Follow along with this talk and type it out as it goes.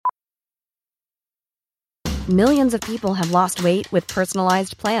Millions of people have lost weight with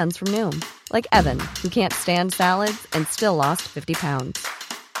personalized plans from Noom. Like Evan, who can't stand salads and still lost 50 pounds.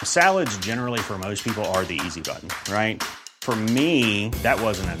 Salads generally for most people are the easy button, right? For me, that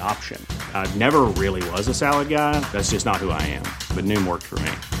wasn't an option. I never really was a salad guy. That's just not who I am. But Noom worked for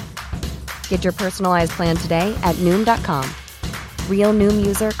me. Get your personalized plan today at Noom.com. Real Noom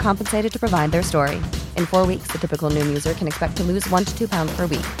user compensated to provide their story. In 4 weeks, the typical Noom user can expect to lose 1 to 2 pounds per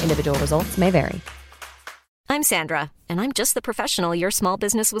week. Individual results may vary. I'm Sandra, and I'm just the professional your small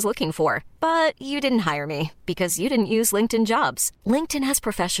business was looking for. But you didn't hire me because you didn't use LinkedIn Jobs. LinkedIn has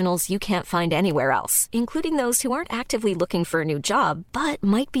professionals you can't find anywhere else, including those who aren't actively looking for a new job, but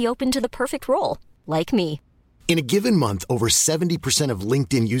might be open to the perfect role, like me. In a given month, over 70% of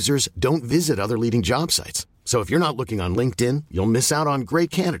LinkedIn users don't visit other leading job sites. So if you're not looking on LinkedIn, you'll miss out on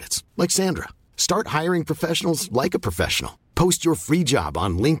great candidates like Sandra. Start hiring professionals like a professional. Post your free job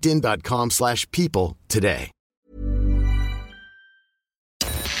on linkedin.com/people today.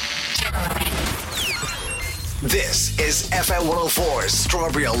 This is FM 104's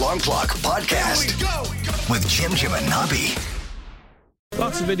Strawberry Alarm Clock Podcast with Jim and Nobby.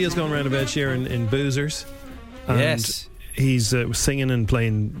 Lots of videos going around about Sheeran in boozers. And yes. He's singing and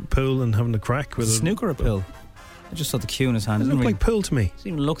playing pool and having a crack with snooker or pool? I just saw the cue in his hand. It looked like pool to me. Doesn't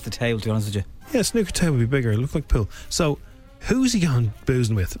even look at the table, to be honest with you. Yeah, snooker table would be bigger. It looked like pool. So, who's he gone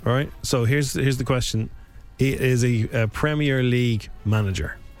boozing with? All right. So here's the question. He is a Premier League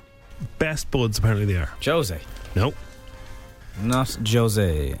manager. Best buds, apparently they are. Jose. No. Not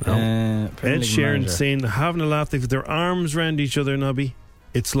Jose. No. Ed Sheeran seen having a laugh. They've got their arms around each other, Nobby.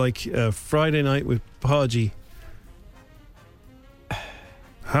 It's like Friday night with Podgy.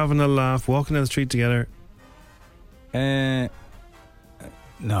 Having a laugh, walking down the street together. No.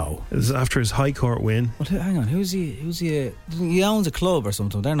 It was after his High Court win. Well, hang on, who's he? He owns a club or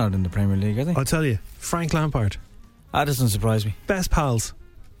something. They're not in the Premier League, are they? I'll tell you, Frank Lampard. That doesn't surprise me. Best pals.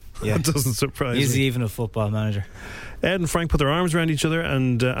 Yeah. That doesn't surprise me. Is he even a football manager? Ed and Frank put their arms around each other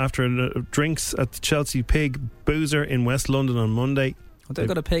and after drinks at the Chelsea Pig Boozer in West London on Monday. Well, they've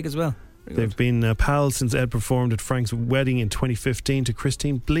got a pig as well. They've been pals since Ed performed at Frank's wedding in 2015 to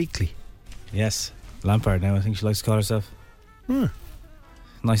Christine Bleakley. Yes, Lampard now, I think she likes to call herself.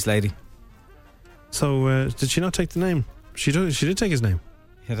 Nice lady. So did she not take the name? She did take his name.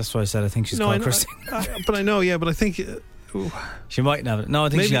 Yeah, that's why I said I think she's called Christine. But I know, but I think she mightn't have it. No, I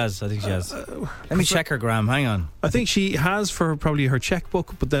think she has. Let me check her gram. Hang on. I think she has for probably her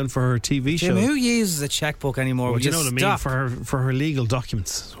checkbook, but then for her TV show. Who uses a checkbook anymore? Well, you know what I mean? For her legal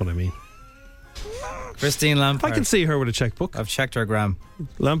documents. That's what I mean. Christine Lampard. I can see her with a checkbook. I've checked her gram.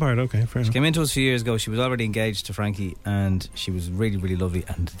 Lampard, okay, fair enough. She came into us a few years ago. She was already engaged to Frankie, and she was really, really lovely.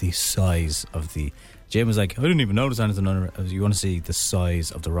 And the size of the Jim was like, I didn't even notice anything on her. You want to see the size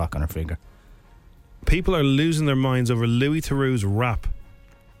of the rock on her finger? People are losing their minds over Louis Theroux's rap.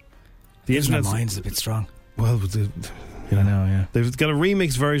 The internet mind's a bit strong. Well, I know, yeah. They've got a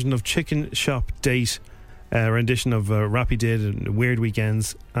remix version of Chicken Shop Date, rendition of rap he did and Weird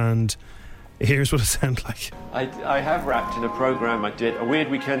Weekends, and here's what it sounded like. I have rapped in a program I did, a Weird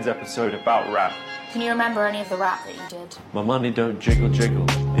Weekends episode about rap. Can you remember any of the rap that you did? My money don't jiggle jiggle,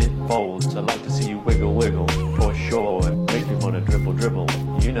 it folds. I like to see you wiggle wiggle, for sure. It makes me wanna dribble dribble.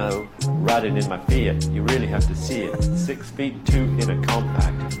 You know, riding in my Fiat, you really have to see it. 6'2" in a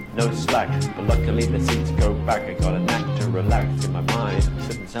compact, no slack. But luckily the seats go back. I got a knack to relax in my mind. I'm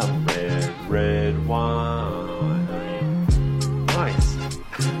sipping some red wine. Nice.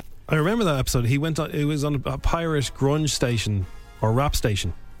 I remember that episode. He went on. It was on a pirate grunge station or rap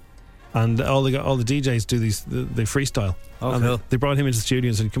station, and all the DJs do they freestyle. Oh, and cool. They brought him into the studio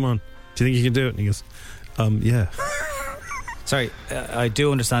and said, "Come on, do you think you can do it?" And he goes, "Yeah." Sorry, I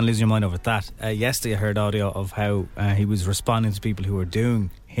do understand losing your mind over that. Yesterday I heard audio of how he was responding to people who were doing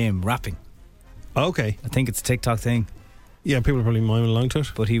him rapping. Okay. I think it's a TikTok thing. Yeah, people are probably miming along to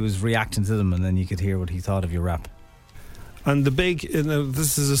it. But he was reacting to them, and then you could hear what he thought of your rap. And the big,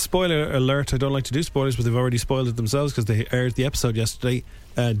 this is a spoiler alert. I don't like to do spoilers, but they've already spoiled it themselves because they aired the episode yesterday.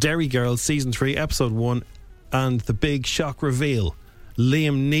 Derry Girls Season 3 Episode 1, and the big shock reveal,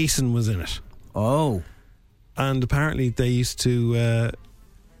 Liam Neeson was in it. Oh. And apparently they used to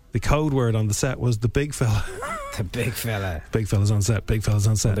the code word on the set was the big fella. The big fella. Big fella's on set. Big fella's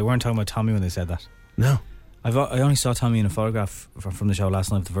on set. Well, they weren't talking about Tommy when they said that. No. I only saw Tommy in a photograph from the show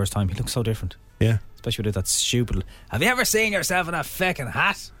last night for the first time. He looks so different. Yeah. Especially with that stupid, have you ever seen yourself in a fucking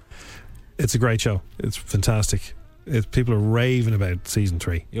hat? It's a great show. It's fantastic. People are raving about Season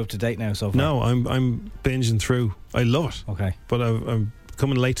 3. You up to date now so far? No, I'm binging through. I love it. Okay. But I'm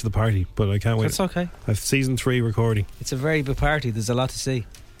coming late to the party, but I can't wait. That's okay. I have Season 3 recording. It's a very big party. There's a lot to see.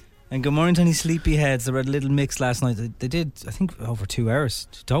 And good morning to any sleepyheads. They were at Little Mix last night. They did, I think, over 2 hours.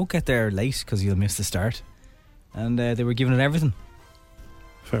 Don't get there late because you'll miss the start. And they were giving it everything.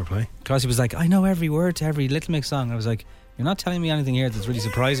 Fair play. Crosby was like, I know every word to every Little Mix song. I was like, you're not telling me anything here that's really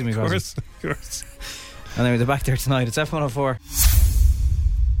surprising me, Crosby. Of course. Anyway, they're back there tonight. It's F104.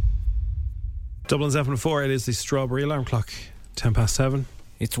 Dublin's F104. It is the Strawberry Alarm Clock. 7:10.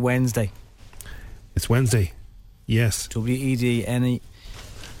 It's Wednesday. It's Wednesday. Yes. WEDNE.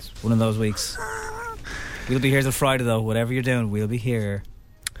 It's one of those weeks. We'll be here till Friday, though. Whatever you're doing, we'll be here.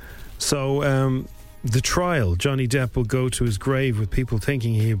 So, the trial, Johnny Depp will go to his grave with people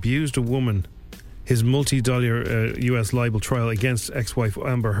thinking he abused a woman. His multi-dollar US libel trial against ex-wife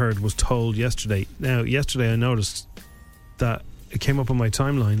Amber Heard was told yesterday. Now, yesterday I noticed that it came up on my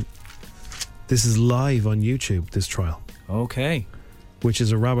timeline. This is live on YouTube, this trial. Okay. Which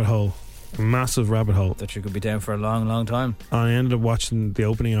is a rabbit hole, a massive rabbit hole. That you could be down for a long, long time. I ended up watching the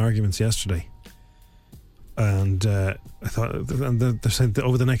opening arguments yesterday. And I thought, and they're saying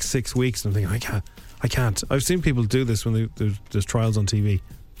over the next 6 weeks, and I'm thinking, I can't. I've seen people do this when there's trials on TV.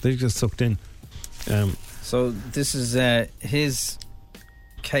 They get sucked in. So this is his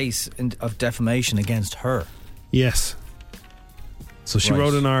case of defamation against her. Yes. So she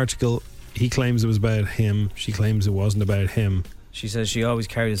wrote an article. He claims it was about him. She claims it wasn't about him. She says she always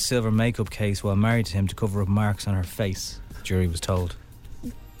carried a silver makeup case while married to him to cover up marks on her face, the jury was told.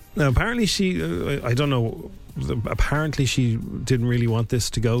 Now, apparently she, I don't know, apparently she didn't really want this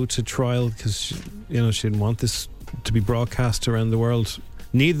to go to trial because, she didn't want this to be broadcast around the world.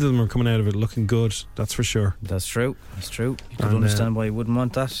 Neither of them are coming out of it looking good, that's for sure. That's true. You could understand why you wouldn't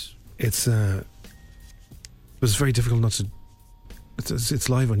want that. It was very difficult not to. It's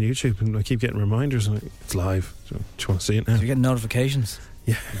live on YouTube, and I keep getting reminders, and it's live. So, do you want to see it now? So you're getting notifications?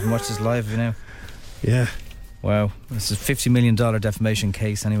 Yeah. You can watch this live now? Yeah. Wow. This is a $50 million defamation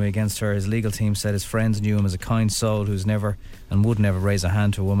case anyway against her. His legal team said his friends knew him as a kind soul who's never and would never raise a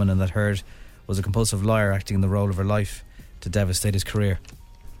hand to a woman, and that Heard was a compulsive liar acting in the role of her life to devastate his career.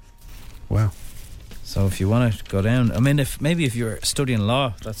 Wow. So if you want to go down, I mean, if you're studying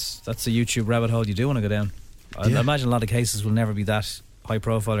law, that's a YouTube rabbit hole you do want to go down. I imagine a lot of cases will never be that high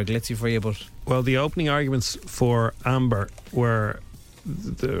profile or glitzy for you, but well, the opening arguments for Amber were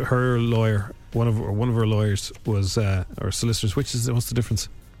her lawyer, one of her lawyers was or solicitors. What's the difference?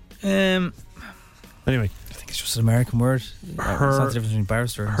 Anyway, I think it's just an American word. It's not the difference between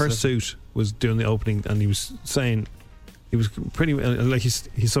barrister and her suit was doing the opening, and he was saying. He was pretty like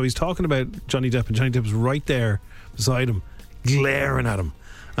he's talking about Johnny Depp, and Johnny Depp was right there beside him, glaring at him.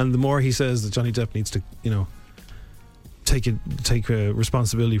 And the more he says that Johnny Depp needs to, take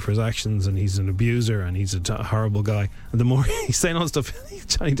responsibility for his actions, and he's an abuser and he's a horrible guy, and the more he's saying all stuff,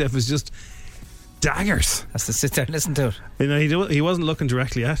 Johnny Depp is just daggers. Has to sit there and listen to it. He wasn't looking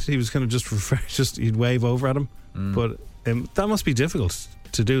directly at it. He was kind of just he'd wave over at him. But that must be difficult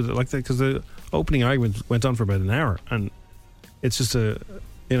to do like that, because the opening argument went on for about an hour, and it's just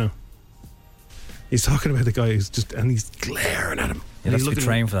he's talking about the guy who's he's glaring at him. You'll have to be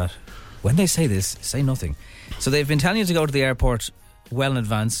trained for that. When they say this, say nothing. So they've been telling you to go to the airport well in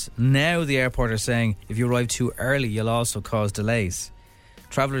advance. Now the airport are saying if you arrive too early, you'll also cause delays.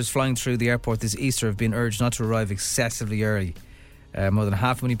 Travellers flying through the airport this Easter have been urged not to arrive excessively early. More than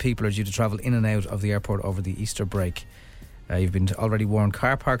half as many people are due to travel in and out of the airport over the Easter break. You've been already warned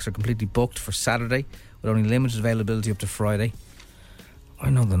car parks are completely booked for Saturday, with only limited availability up to Friday. I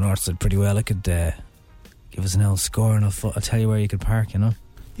know the north side pretty well. I could give us an old score and I'll tell you where you could park,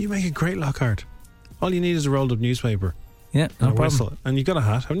 You make a great Lockhart. All you need is a rolled up newspaper. Yeah, no problem. Whistle. And you got a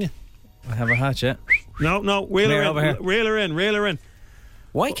hat, haven't you? I have a hat, yeah. No, reel her in.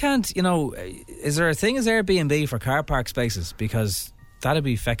 Why can't, is there a thing as Airbnb for car park spaces? Because that'd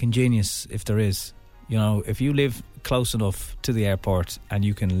be feckin' genius if there is. If you live close enough to the airport and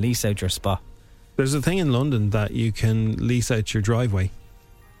you can lease out your spot. There's a thing in London that you can lease out your driveway.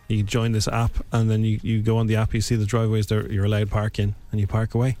 You join this app, and then you go on the app, you see the driveways that you're allowed to park in, and you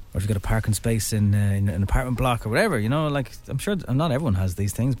park away. Or if you've got a parking space in an apartment block or whatever, I'm sure not everyone has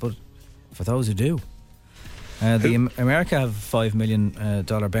these things, but for those who do. America have a $5 million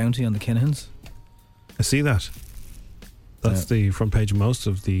bounty on the Kinahans. I see that. That's the front page of most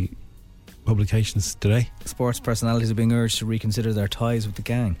of the publications today. Sports personalities are being urged to reconsider their ties with the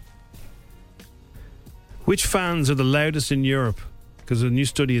gang. Which fans are the loudest in Europe? Because a new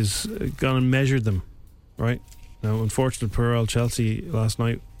study has gone and measured them, right? Now, unfortunate poor Chelsea last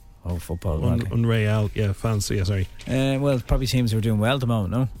night. Oh, football. Real, yeah, fans, yeah, sorry. Well, probably teams who are doing well at the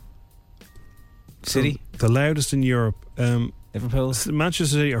moment, no? City? So the loudest in Europe. Liverpool? Manchester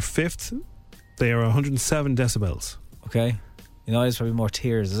City are 5th. They are 107 decibels. Okay. It's probably more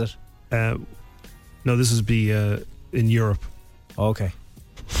tiers, is it? No, this would be in Europe. Okay.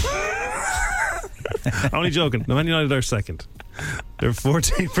 Only joking. No, Man United are second. They're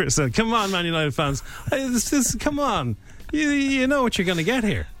 14%. Come on, Man United fans. Come on. You know what you're going to get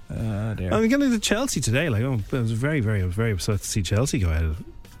here. Dear. I'm going to Chelsea today. I was very upset to see Chelsea go out of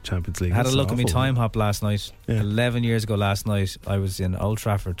Champions League. I had a That's look at my awful. time hop last night. Yeah. 11 years ago last night, I was in Old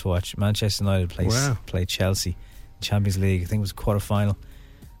Trafford to watch Manchester United play Chelsea Champions League. I think it was quarter final.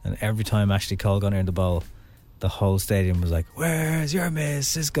 And every time Ashley Cole got near the ball, the whole stadium was like, "Where's your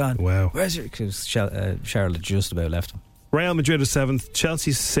miss? It's gone." Wow. Where's your? Because Charlotte just about left him. Real Madrid is 7th,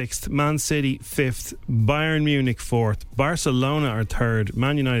 Chelsea 6th, Man City 5th, Bayern Munich 4th, Barcelona are 3rd,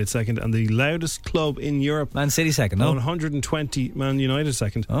 Man United 2nd, and the loudest club in Europe, Man City second. No, 120, Man United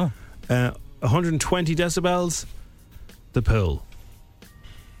 2nd. Oh, 120 decibels, the Pool.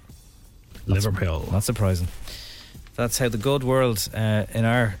 Liverpool. not surprising. That's how the good world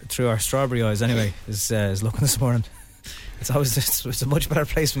through our strawberry eyes anyway is looking this morning. It's a much better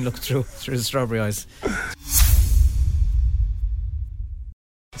place when you look through the strawberry eyes.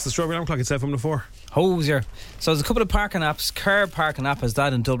 It's the Strawberry Alarm Clock. It's FM 4. Hosier. So there's a couple of parking apps. Curb Parking app has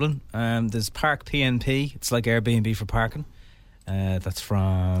that in Dublin. There's Park PNP. It's like Airbnb for parking. That's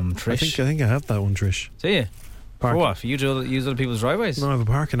from Trish. I think I have that one, Trish. Do you? For what? For you to use other people's driveways? No, I have a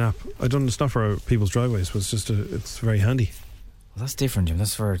parking app. I don't. It's not for people's driveways, but it's very handy. Well, that's different, Jim.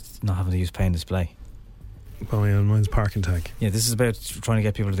 That's for not having to use pay and display. Oh yeah, mine's parking tag. Yeah, this is about trying to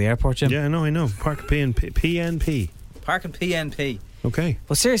get people to the airport, Jim. Yeah, I know. Park PNP. Parking PNP. Okay.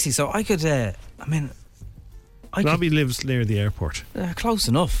 Well, seriously, so I could. Nobby lives near the airport. Close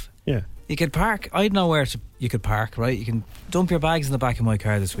enough. Yeah. You could park. I'd know where you could park, right? You can dump your bags in the back of my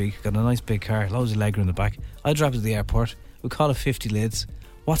car this week. Got a nice big car, loads of leg room in the back. I'd drive to the airport. We call it 50 lids.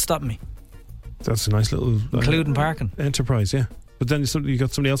 What's stopping me? That's a nice little Including parking. enterprise, yeah. But then you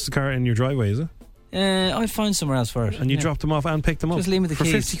got somebody else's car in your driveway, is it? I'd find somewhere else for it. And you drop them off and pick them up. Just leave me the for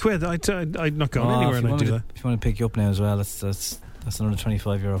keys. 50 quid. I'd not go anywhere and I'd do that. If you want to pick you up now as well, that's another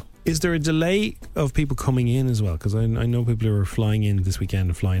 €25. Is there a delay of people coming in as well? Because I know people who are flying in this weekend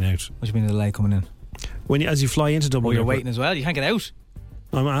and flying out. What do you mean a delay coming in? As you fly into Dublin, you're waiting as well. You can't get out.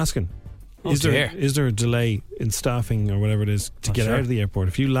 I'm asking. Oh, Is there a delay in staffing or whatever it is to get out of the airport?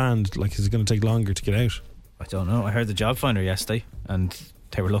 If you land, is it going to take longer to get out? I don't know. I heard the job finder yesterday, and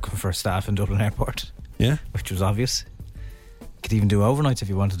they were looking for staff in Dublin Airport. Yeah, which was obvious. You could even do overnights if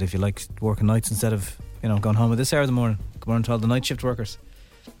you wanted. If you like working nights instead of going home at this hour of the morning. Good morning to all the night shift workers.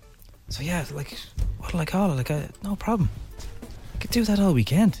 So yeah, what'll I call it? No problem. I could do that all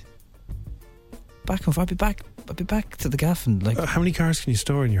weekend. Back and forth. I'll be back to the gaff in how many cars can you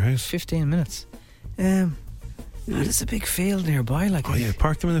store in your house? 15 minutes. There's a big field nearby.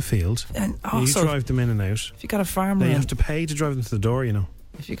 Park them in the field. And also, you drive them in and out. If you got a farmer, you have to pay to drive them to the door.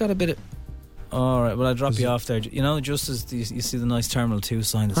 If you got a bit of. All right, well, I'll drop you off there. Just as you see the nice Terminal 2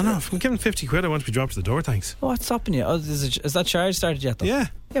 sign. I know, if I'm given 50 quid, I want to be dropped to the door, thanks. Oh, what's stopping you? Is that charge started yet, though? Yeah.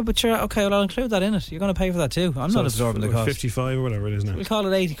 Yeah, but okay, well, I'll include that in it. You're going to pay for that too. I'm not absorbing the cost. 55 or whatever it is now. We'll call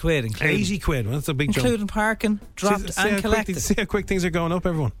it 80 quid. 80 quid, well, that's a big jump. Including parking, dropped and collected. See how quick things are going up,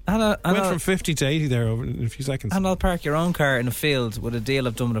 everyone. Went from 50 to 80 there over in a few seconds. And I'll park your own car in a field with a deal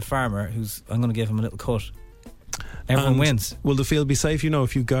I've done with a farmer I'm going to give him a little cut. Everyone wins. Will the field be safe? You know a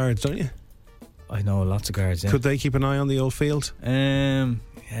few guards, don't you? I know lots of guards, yeah. Could they keep an eye on the old field?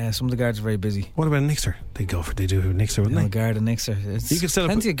 Yeah, some of the guards are very busy. What about Nixer? They do a Nixer, wouldn't they? Guard and Nixer. You could set up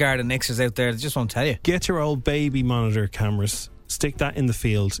plenty of guard and Nixers out there. They just won't tell you. Get your old baby monitor cameras, stick that in the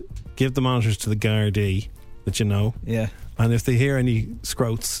field, give the monitors to the Gardaí that you know. Yeah. And if they hear any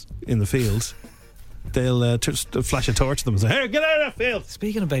scroats in the field, they'll just flash a torch at them and say, "Hey, get out of that field!"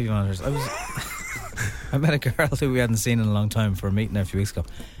 Speaking of baby monitors, I met a girl who we hadn't seen in a long time for a meeting a few weeks ago.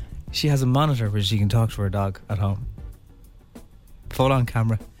 She has a monitor where she can talk to her dog at home. Full on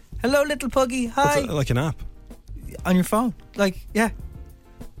camera. Hello, little puggy. Hi. It's like an app on your phone. Yeah.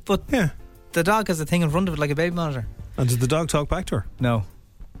 But yeah, the dog has a thing in front of it like a baby monitor. And does the dog talk back to her? No.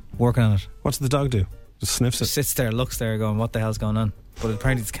 Working on it. What's the dog do? Just sniffs it. Just sits there, looks there, going, "What the hell's going on?" But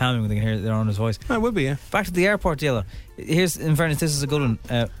apparently it's calming when they can hear their owner's voice. It would be, yeah. Back to the airport deal though. Here's, in fairness, this is a good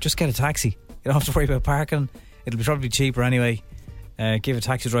one. Just get a taxi. You don't have to worry about parking. It'll be probably cheaper anyway. Give a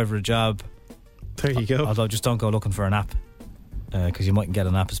taxi driver a job. There you go. Although just don't go looking for an app, because you mightn't get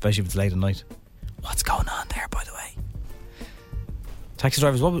an app, especially if it's late at night. What's going on there, by the way? Taxi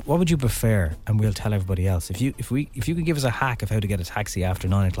drivers, what would you prefer? And we'll tell everybody else. If you could give us a hack of how to get a taxi after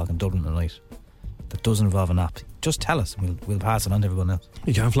 9 o'clock in Dublin at night that doesn't involve an app, just tell us and we'll pass it on to everyone else.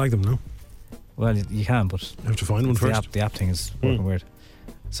 You can't flag them, no? Well, you can, but you have to find one first. The app thing is working weird.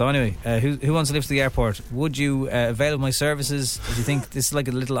 So anyway, who wants to live to the airport? Would you avail of my services? Do you think this is like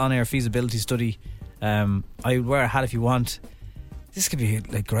a little on-air feasibility study? I would wear a hat if you want. This could be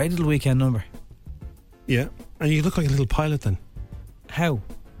like a great little weekend number. Yeah, and you look like a little pilot then. How?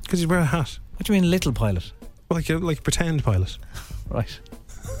 Because you wear a hat. What do you mean little pilot? Well, like a pretend pilot. Right.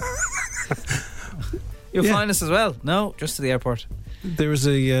 You're flying us as well? No, just to the airport. There was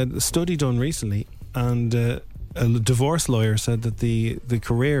a study done recently, and a divorce lawyer said that the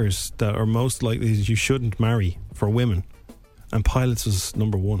careers that are most likely you shouldn't marry for women, and pilots was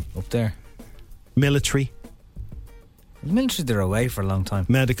number one. Up there. Military. The military, they're away for a long time.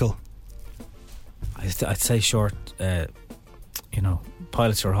 Medical. I'd say short,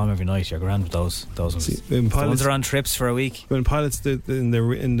 pilots who are home every night, you're grand with those ones. See, the ones that are on trips for a week. When pilots, in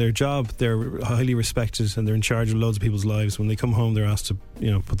their job, they're highly respected and they're in charge of loads of people's lives. When they come home, they're asked to,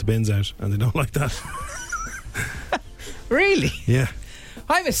 put the bins out, and they don't like that. Really? Yeah.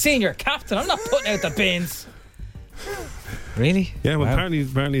 I'm a senior captain. I'm not putting out the bins. Really? Yeah. Well, wow.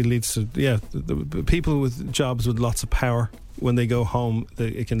 apparently it leads to the people with jobs with lots of power. When they go home,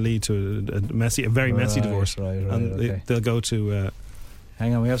 it can lead to a very messy divorce. Right, and okay. they'll go to.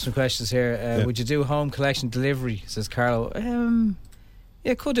 Hang on, we have some questions here. Would you do home collection delivery? Says Carlo.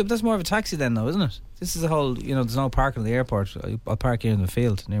 Yeah, could do, but that's more of a taxi then, though, isn't it? This is a whole. There's no parking at the airport. I'll park here in the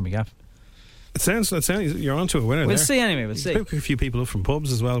field near my gaff. It sounds you're onto a winner. We'll see anyway. We'll see. Pick a few people up from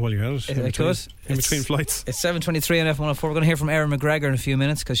pubs as well while you're at it. In between flights. It's 7:23 on F104. We're going to hear from Erin McGregor in a few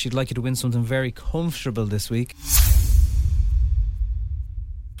minutes because she'd like you to win something very comfortable this week.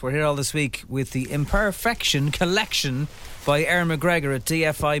 We're here all this week with the Imperfection Collection by Erin McGregor at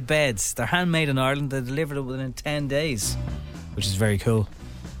DFI Beds. They're handmade in Ireland. They delivered it within 10 days, which is very cool.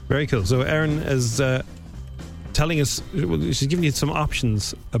 Very cool. So Erin is telling us, she's giving you some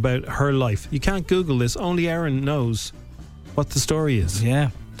options about her life. You can't Google this. Only Erin knows what the story is. Yeah,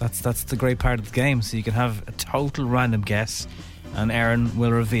 that's the great part of the game. So you can have a total random guess, and Erin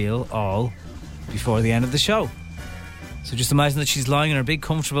will reveal all before the end of the show. So just imagine that she's lying in her big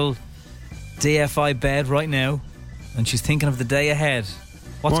comfortable DFI bed right now, and she's thinking of the day ahead.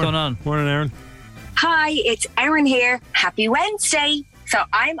 What's going on? Morning, Erin. Hi, it's Erin here. Happy Wednesday. So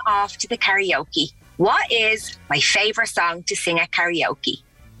I'm off to the karaoke. What is my favourite song to sing at karaoke?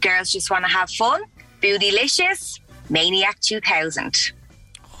 Girls Just Want to Have Fun, Bootylicious, Maniac 2000.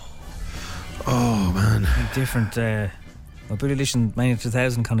 Oh, man. Different. Bootylicious and Maniac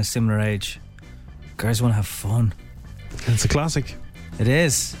 2000 kind of similar age. Girls Want to Have Fun. It's a classic. It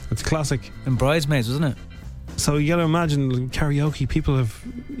is. It's a classic. And Bridesmaids, wasn't it? So you got to imagine karaoke. People have,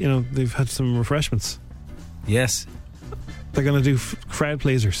 they've had some refreshments. Yes. They're going to do crowd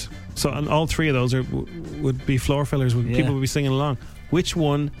pleasers. So, and all three of those would be floor fillers. People would be singing along. Which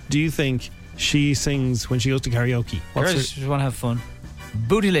one do you think she sings when she goes to karaoke? Girls Just Want to Have Fun.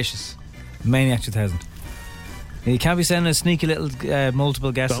 Bootylicious. Maniac 2000. You can't be sending a sneaky little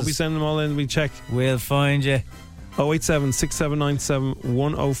multiple guesses. Don't be sending them all in. We check. We'll find you. 087 6797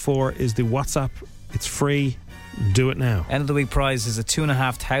 104 is the WhatsApp. It's free. Do it now. End of the week prize is a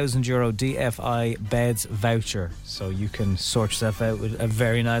 €2,500 DFI Beds voucher, so you can sort yourself out with a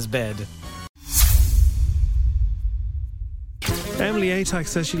very nice bed. Emily Atack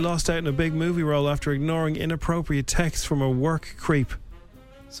says she lost out in a big movie role after ignoring inappropriate texts from a work creep.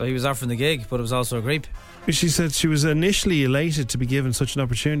 So he was offering the gig, but it was also a creep. She said she was initially elated to be given such an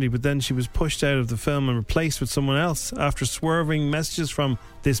opportunity, but then she was pushed out of the film and replaced with someone else after swerving messages from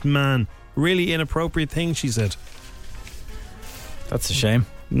this man. Really inappropriate thing, she said. That's a shame.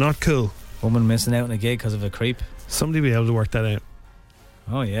 Not cool. Woman missing out on a gig because of a creep. Somebody will be able to work that out.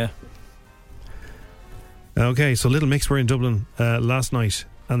 Oh, yeah. Okay, so Little Mix were in Dublin last night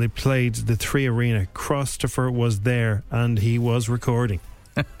and they played the 3 Arena. Christopher was there and he was recording.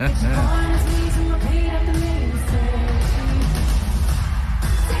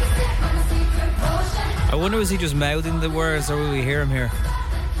 I wonder, was he just mouthing the words or will we hear him here?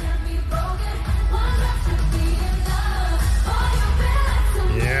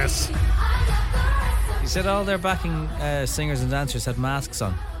 Yes. You said all their backing singers and dancers had masks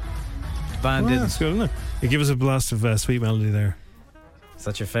on. The band didn't. That's good, isn't it? You give us a blast of Sweet Melody there. Is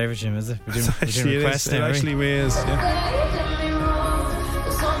that your favourite, Jim, is it? We're doing requests now. It actually is, yeah.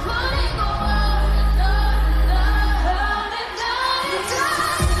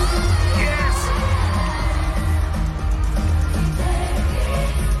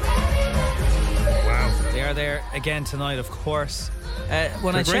 There again tonight, of course.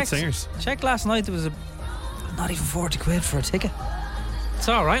 When They're I checked last night, there was not even 40 quid for a ticket. It's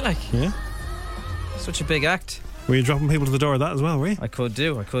all right, like. Yeah. Such a big act. Were you dropping people to the door of that as well, were you? I could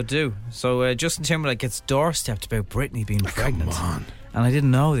do. So Justin Timberlake gets doorstepped about Britney being pregnant. Come on. And I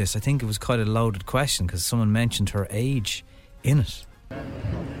didn't know this. I think it was quite a loaded question because someone mentioned her age in it.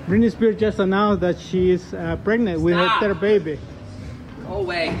 Britney Spears just announced that she is pregnant with her third baby. Go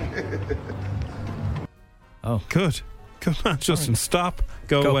away. Oh. Good. Come on, Justin, stop.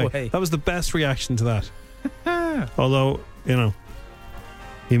 Go away. That was the best reaction to that. Although, you know,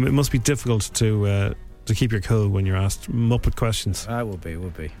 it must be difficult to keep your cool when you're asked Muppet questions. It would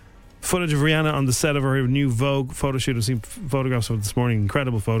be. Footage of Rihanna on the set of her new Vogue photo shoot. I've seen photographs of it this morning,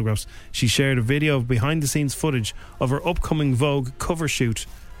 incredible photographs. She shared a video of behind-the-scenes footage of her upcoming Vogue cover shoot.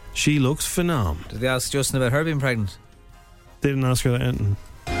 She looks phenomenal. Did they ask Justin about her being pregnant? They didn't ask her that.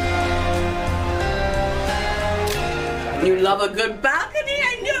 You love a good balcony?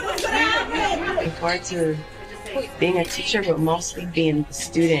 I knew it was going to happen. Looking forward to being a teacher, but mostly being a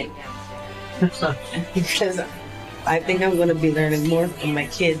student. Because I think I'm going to be learning more from my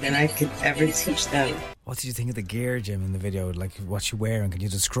kid than I could ever teach them. What did you think of the gear, Jim, in the video? Like, what's she wearing? Can you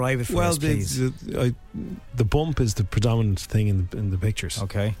describe it for us, please? The bump is the predominant thing in the pictures.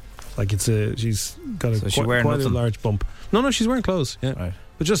 Okay. Like, she's got quite a large bump. No, she's wearing clothes, yeah. Right.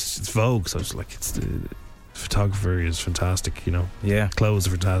 But just, it's Vogue, so it's like, the photographer is fantastic, you know. Yeah. Clothes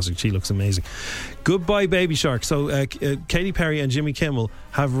are fantastic. She looks amazing. Goodbye Baby Shark. So Katy Perry and Jimmy Kimmel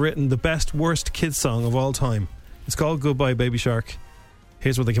have written the best worst kids song of all time. It's called Goodbye Baby Shark.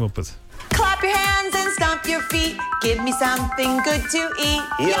 Here's what they came up with. Clap your hands and stomp your feet. Give me something good to eat.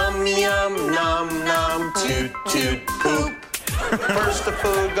 Yum, yum, nom, nom, toot, toot, poop. First the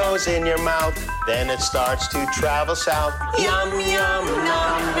food goes in your mouth, then it starts to travel south. Yum, yum,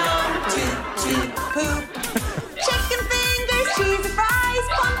 nom, nom, toot, toot, poop. Chicken fingers, cheesy fries,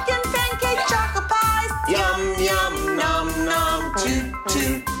 pumpkin pancakes, chocolate pies. Yum, yum, nom, nom, toot,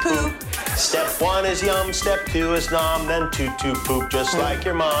 toot, poop. Step 1 is yum, step 2 is nom, then toot, toot, poop, just like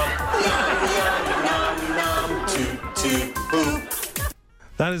your mom. Yum, yum, nom, nom, toot, toot, poop.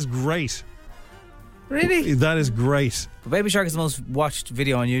 That is great. Really? That is great. But Baby Shark is the most watched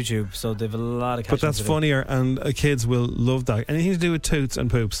video on YouTube, so they've a lot of But that's funnier, and kids will love that. Anything to do with toots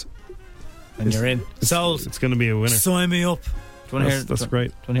and poops. And you're in. Sold. It's going to be a winner. Sign me up. Do you want to hear? That's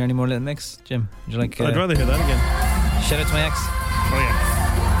great. Do you want to hear any more Little Mix, Jim? Would you like? I'd rather hear that again. Shout out to my ex. Oh yeah.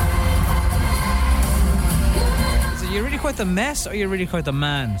 So you're really quite the mess, or you're really quite the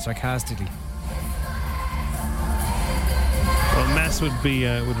man? Sarcastically. Well, mess would be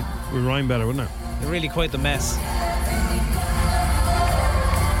would rhyme better, wouldn't it? You're really quite the mess.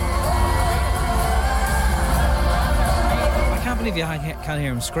 I can't believe you can't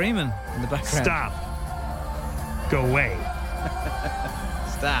hear him screaming in the background. Stop. Go away.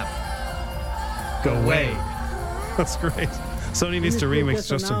 Stop. Go away. That's great. Somebody needs to remix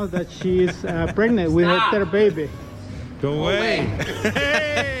Justin. Now that she is pregnant with her third baby. Go away.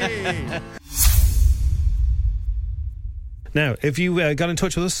 Hey! Now, if you got in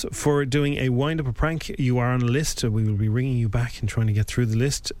touch with us for doing a wind-up or prank, you are on a list. We will be ringing you back and trying to get through the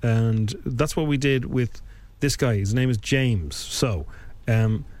list. And that's what we did with this guy. His name is James. So,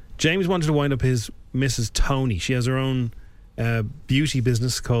 James wanted to wind up his Mrs. Tony. She has her own beauty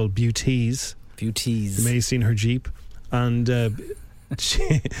business called Beauties. Beauties. You may have seen her Jeep. And the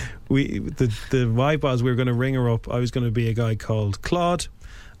vibe was we were going to ring her up. I was going to be a guy called Claude,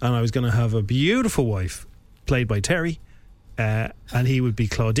 and I was going to have a beautiful wife played by Terry. And he would be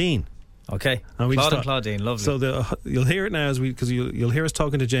Claudine. Okay. And Claude and Claudine, lovely. So you'll hear it now because you'll hear us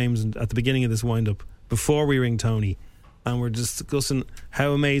talking to James at the beginning of this wind-up before we ring Tony, and we're discussing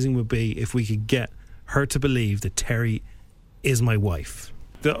how amazing it would be if we could get her to believe that Terry is my wife.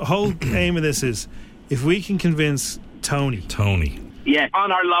 The whole aim of this is if we can convince Tony. Yeah,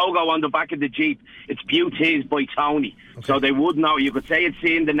 on our logo on the back of the Jeep, it's Beauties by Tony. Okay. So they would know. You could say it's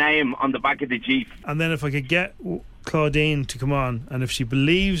seeing the name on the back of the Jeep. And then if I could get Claudine to come on, and if she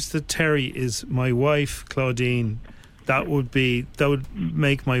believes that Terry is my wife, Claudine, that would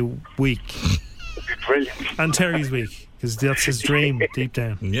make my week. Brilliant. And Terry's week, because that's his dream deep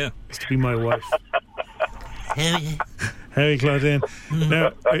down. Yeah, is to be my wife. Hey, Claudine.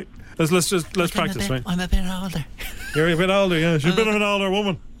 Now, let's practice, right? I'm a bit older. You're a bit older, yeah. She's a bit of an older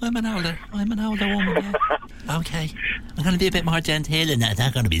woman. I'm an older woman, yeah. Okay. I'm going to be a bit more genteel than that.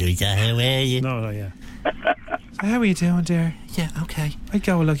 Not going to be like that. How are you? No, yeah. How are you doing, dear? Yeah, okay. I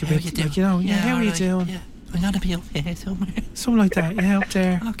go like a bit, like, you know, yeah, how are you doing? Yeah. I'm going to be up here somewhere. Something like that, yeah, up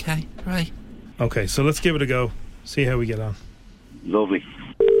there. Okay, right. Okay, so let's give it a go. See how we get on. Lovely.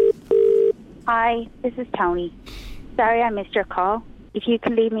 Hi, this is Tony. Sorry I missed your call. If you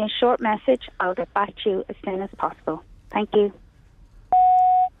can leave me a short message, I'll get back to you as soon as possible. Thank you.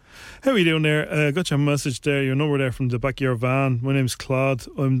 How are you doing there? Got your message there, your number there from the back of your van. My name's Claude.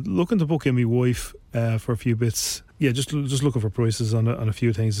 I'm looking to book in my wife for a few bits. yeah, just looking for prices on a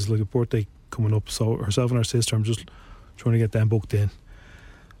few things. There's like a birthday coming up, so herself and her sister, I'm just trying to get them booked in.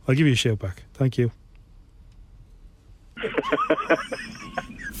 I'll give you a shout back. Thank you.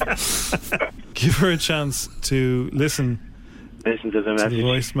 Give her a chance to listen to the message. The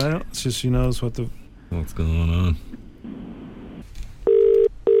voicemail. It's just she knows what's going on.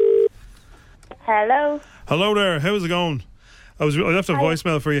 Hello. Hello there. How's it going? I left a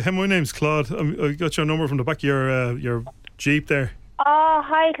voicemail for you. Hey, my name's Claude. I got your number from the back of your Jeep there. Oh,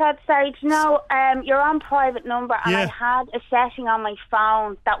 hi, Claude. Sorry, you're on private number, and I had a setting on my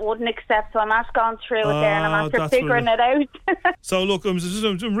phone that wouldn't accept, so I'm after going through it there, and I'm after figuring it out. So, look, I'm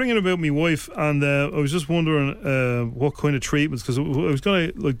ringing about my wife, and I was just wondering what kind of treatments, because I was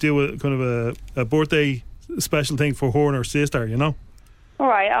going to do a kind of a birthday special thing for her and her sister, you know?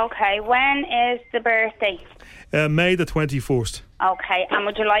 Right, okay. When is the birthday? May the 21st. Okay, and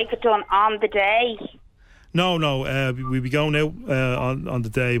would you like it done on the day? No, we'll be going out on the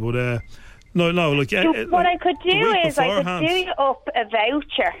day, but no. Like what I could do is I could do you up a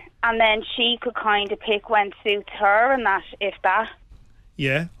voucher, and then she could kind of pick when suits her, and that if that.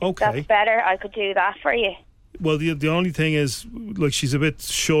 Yeah, okay. That's better. I could do that for you. Well, the only thing is, like, she's a bit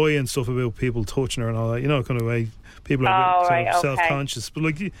shy and stuff about people touching her and all that. You know, kind of way people are a bit self-conscious. But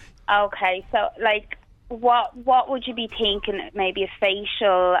like, okay, so like, what would you be thinking? Maybe a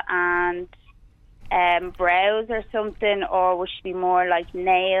facial and brows or something, or would she be more like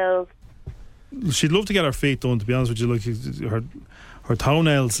nails? She'd love to get her feet done, to be honest with you. Like, her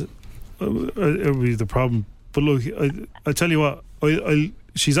toenails would be the problem. But look, I tell you what,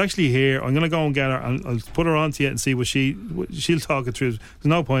 she's actually here. I'm going to go and get her, and I'll put her on to you and see what she'll talk it through. There's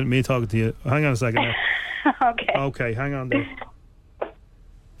no point in me talking to you. Hang on a second now. Okay, hang on there.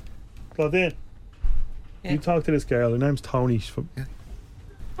 Claudine, you talk to this girl. Her name's Tony.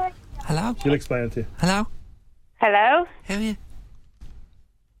 Hello? She'll explain it to you. Hello? Hello? How are you?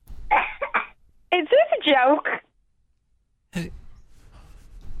 Is this a joke? Is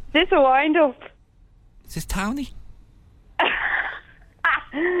this a wind-up? Is this Tony? That's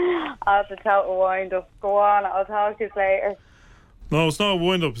a total wind-up. Go on, I'll talk to you later. No, it's not a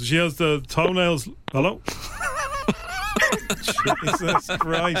wind-up. She has the toenails. Hello? Jesus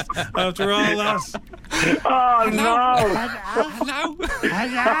Christ. After all that. Oh, no. Hello?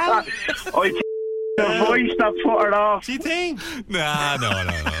 The voice that put her off. Do you think? No,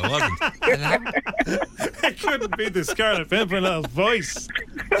 it wasn't. Hello? It couldn't be the Scarlet Pimpernel's voice.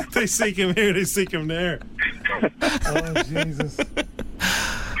 They seek him here, they seek him there. Oh, Jesus.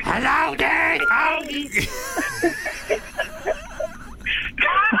 Hello there, Tony.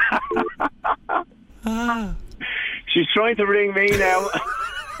 She's trying to ring me now.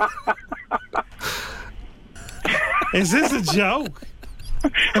 Is this a joke?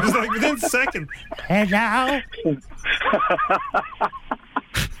 It was like within a second. Hello?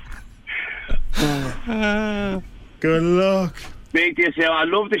 Good luck. Big this out. I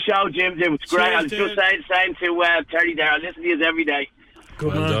love the show, Jim. It's great. Cheers, I was just saying to Terry there. I listen to you every day.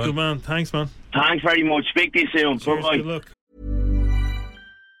 Good man. Thanks, man. Thanks very much. Speak to you soon. Bye-bye. Good luck.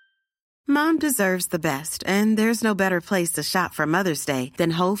 Mom deserves the best, and there's no better place to shop for Mother's Day than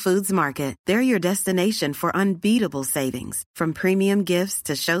Whole Foods Market. They're your destination for unbeatable savings, from premium gifts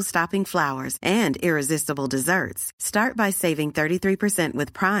to show-stopping flowers and irresistible desserts. Start by saving 33%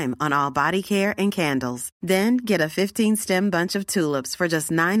 with Prime on all body care and candles. Then get a 15-stem bunch of tulips for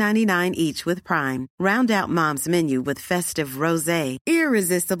just $9.99 each with Prime. Round out Mom's menu with festive rosé,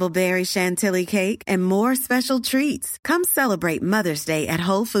 irresistible berry chantilly cake, and more special treats. Come celebrate Mother's Day at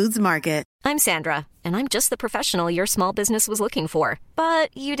Whole Foods Market. I'm Sandra, and I'm just the professional your small business was looking for.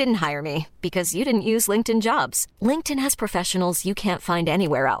 But you didn't hire me because you didn't use LinkedIn Jobs. LinkedIn has professionals you can't find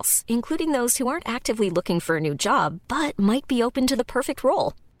anywhere else, including those who aren't actively looking for a new job, but might be open to the perfect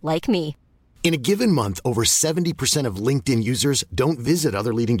role, like me. In a given month, over 70% of LinkedIn users don't visit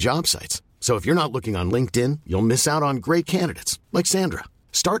other leading job sites. So if you're not looking on LinkedIn, you'll miss out on great candidates like Sandra.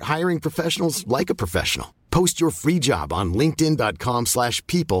 Start hiring professionals like a professional. Post your free job on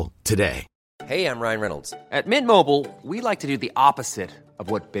linkedin.com/people today. Hey, I'm Ryan Reynolds. At Mint Mobile, we like to do the opposite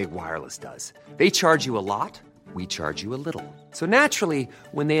of what Big Wireless does. They charge you a lot, we charge you a little. So naturally,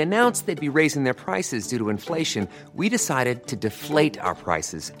 when they announced they'd be raising their prices due to inflation, we decided to deflate our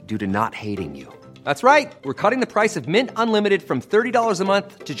prices due to not hating you. That's right. We're cutting the price of Mint Unlimited from $30 a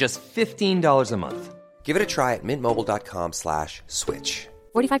month to just $15 a month. Give it a try at mintmobile.com/switch.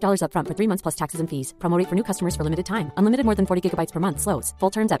 $45 up front for 3 months plus taxes and fees. Promo rate for new customers for limited time. Unlimited more than 40 gigabytes per month. Slows full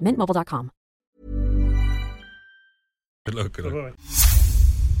terms at mintmobile.com. Good luck.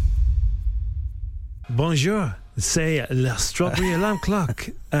 Bonjour, c'est la Strawberry Alarm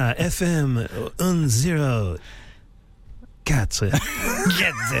Clock à FM 10 Gotcha.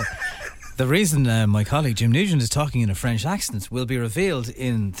 The reason my colleague Jim Nugent is talking in a French accent will be revealed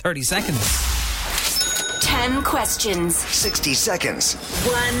in 30 seconds. 10 questions. 60 seconds.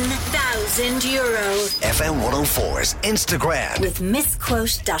 €1,000. FM 104's Instagram. With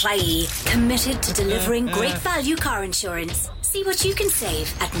misquote.ie. Committed to delivering great value car insurance. See what you can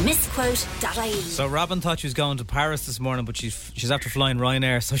save at misquote.ie. So Robin thought she was going to Paris this morning, but she's after flying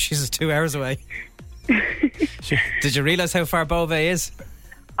Ryanair, so she's 2 hours away. Did you realise how far Beauvais is?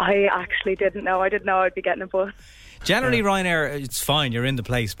 I actually didn't know. I didn't know I'd be getting a bus. Generally, Ryanair, it's fine. You're in the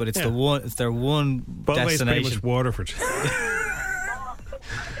place, but it's their one Beauvais is destination. pretty much Waterford.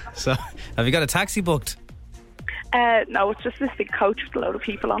 So, have you got a taxi booked? No, it's just this big coach with a load of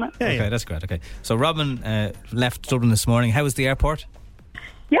people on it. Okay, that's great. Okay, so Robin left Dublin this morning. How was the airport?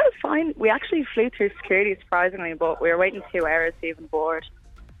 Yeah, it was fine. We actually flew through security, surprisingly, but we were waiting 2 hours to even board.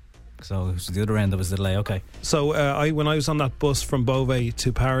 So it was the other end that was the delay. Okay. So when I was on that bus from Beauvais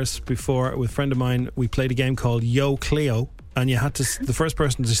to Paris before with a friend of mine, we played a game called Yo Clio, and you had to the first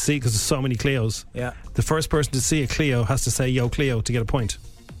person to see, because there's so many Clios. Yeah. The first person to see a Clio has to say Yo Clio to get a point.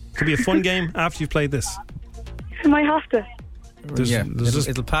 Could be a fun game after you've played this. You might have to.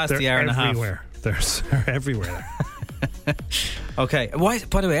 It'll pass the hour and a half. They're everywhere. Okay. Why?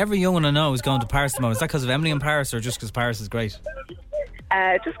 By the way, every young one I know is going to Paris tomorrow. Is that because of Emily in Paris, or just because Paris is great?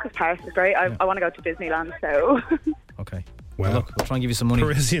 Just because Paris is great. I want to go to Disneyland, so. Okay. Well, look, we'll try and give you some money.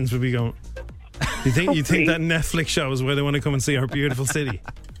 Parisians will be going. You think that Netflix show is where they want to come and see our beautiful city?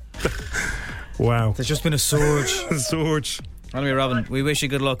 Wow. There's just been a surge. Anyway, Robin, we wish you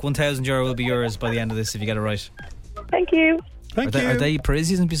good luck. €1,000 will be yours by the end of this if you get it right. Thank you. Are they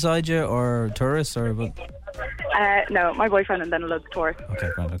Parisians beside you, or tourists, or what? No, my boyfriend and then a load of tourists. Okay,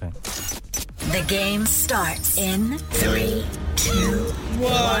 grand, okay. The game starts in 3, 2,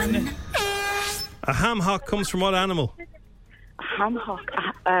 1. A ham hock comes from what animal? A ham hock?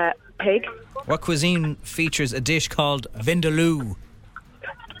 Pig. What cuisine features a dish called vindaloo?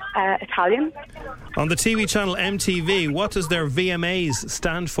 Italian. On the TV channel MTV, what does their VMAs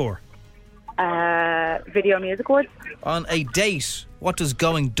stand for? Video Music Awards. On a date, what does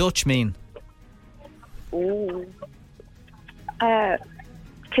going Dutch mean? Ooh.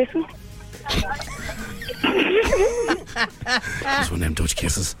 Kissing. Just one of them Dutch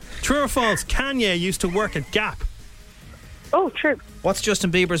kisses. True or false? Kanye used to work at Gap. Oh, true. What's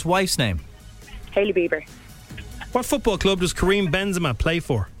Justin Bieber's wife's name? Hailey Bieber. What football club does Karim Benzema play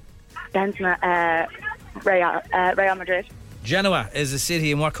for? Benzema. Real Madrid. Genoa is a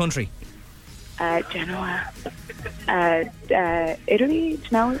city in what country? Genoa. Italy?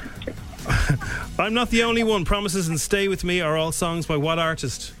 No. I'm Not the Only One, Promises and Stay With Me are all songs by what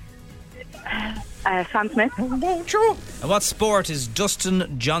artist? Sam Smith. True. And what sport is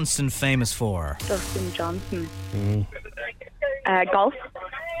Dustin Johnson famous for? Dustin Johnson. Golf.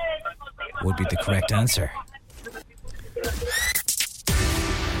 Would be the correct answer.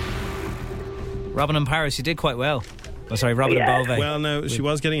 Robin in Paris, you did quite well. Oh, sorry, Robin in Beauvais. Well, no, she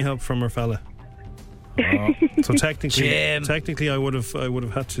was getting help from her fella. Oh. So technically, Jim. I would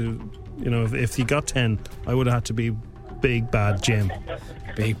have had to, if he got 10, I would have had to be big bad Jim.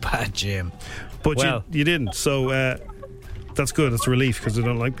 Big bad Jim. But you didn't, so that's good. It's a relief because I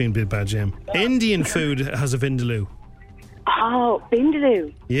don't like being big bad Jim. Indian food has a vindaloo. Oh,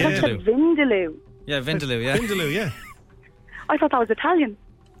 vindaloo. Yeah. That's a vindaloo. Yeah, vindaloo, yeah. Vindaloo, yeah. I thought that was Italian.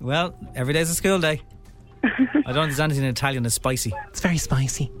 Well, every day's a school day. I don't think there's anything in Italian that's spicy. It's very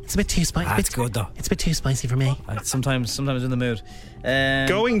spicy. It's a bit too spicy. It's good though. It's a bit too spicy for me. Sometimes in the mood.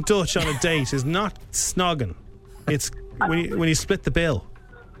 Going Dutch on a date is not snogging. It's when you split the bill.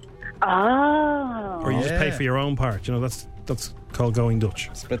 Oh. Or you just pay for your own part. That's called going Dutch.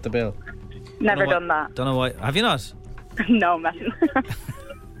 Split the bill. Never done that. Don't know why. Have you not? No, man.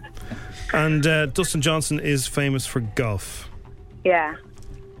 And Dustin Johnson is famous for golf. Yeah.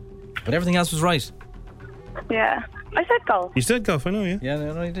 But everything else was right. Yeah. I said golf. You said golf, I know, yeah. Yeah,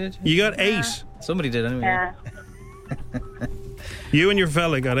 no, you did. You got 8. Somebody did anyway. Yeah. You and your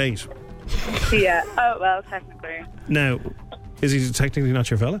fella got 8. Yeah. Oh, well, technically. Now, is he technically not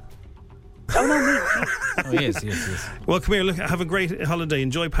your fella? Oh, no, me. Oh, he is. Well, come here, look, have a great holiday.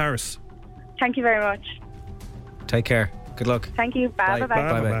 Enjoy Paris. Thank you very much. Take care. Good luck. Thank you. Bye. Bye.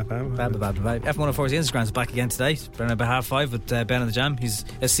 F104's Instagram's back again today. Brennan about 5:30 with Ben and the Jam. He's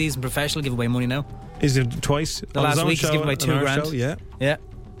a seasoned professional, give away money now. Is it twice? The last week he's given away $2,000. Yeah. Yeah.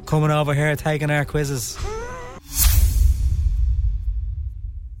 Coming over here, taking our quizzes.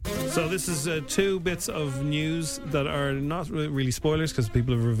 So this is 2 bits of news that are not really spoilers because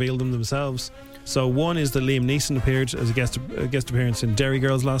people have revealed them themselves. So one is that Liam Neeson appeared as a guest appearance in Derry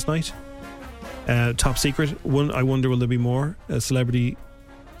Girls last night. Top Secret. One, I wonder will there be more Celebrity,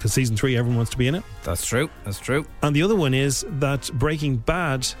 because season 3 everyone wants to be in it. That's true. And the other one is that Breaking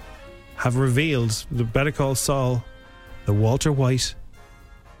Bad have revealed the Better Call Saul, the Walter White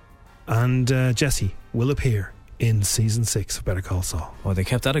and Jesse will appear in season 6 of Better Call Saul. Well, they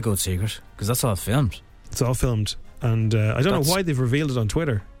kept that a good secret because that's all filmed. It's all filmed, and I don't know why they've revealed it on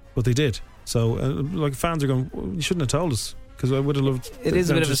Twitter, but they did. So like fans are going, well, you shouldn't have told us, because I would have loved it. Is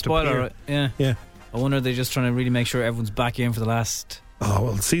a bit of a spoiler, right? Yeah. I wonder they're just trying to really make sure everyone's back in for the last. Oh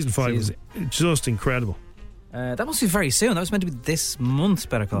well, season 5 was just incredible. That must be very soon. That was meant to be this month,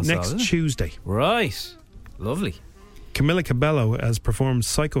 Better Call Saul. Next Tuesday. Right. Lovely. Camila Cabello has performed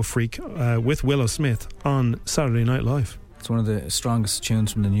Psycho Freak with Willow Smith on Saturday Night Live. It's one of the strongest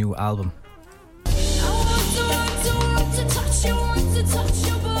tunes from the new album.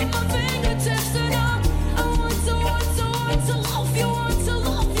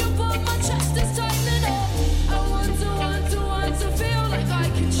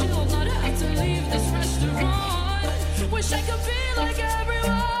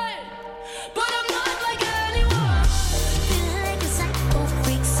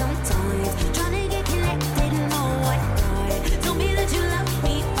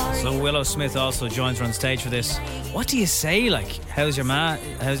 Willow Smith also joins her on stage for this. What do you say? Like, how's your ma?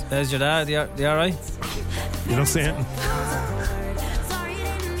 How's your dad? They all right? You don't say anything.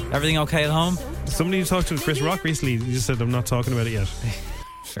 Everything okay at home? Somebody you talked to Chris Rock recently, he just said, I'm not talking about it yet.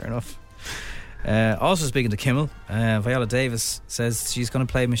 Fair enough. Also speaking to Kimmel, Viola Davis says she's going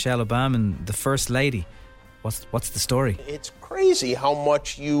to play Michelle Obama in The First Lady. What's the story? It's crazy how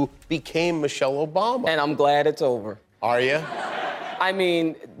much you became Michelle Obama. And I'm glad it's over. Are you? I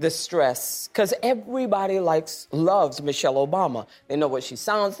mean, the stress, because everybody loves Michelle Obama. They know what she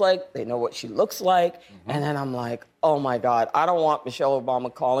sounds like, they know what she looks like, and then I'm like, oh my God, I don't want Michelle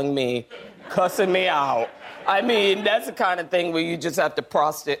Obama calling me, cussing me out. I mean, that's the kind of thing where you just have to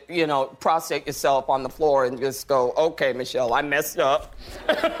prostrate yourself on the floor and just go, okay, Michelle, I messed up.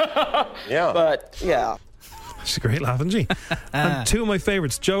 Yeah. But, yeah. She's a great laugh, isn't she? And two of my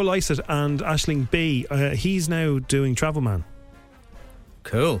favourites, Joe Lycett and Aisling B. He's now doing Travel Man.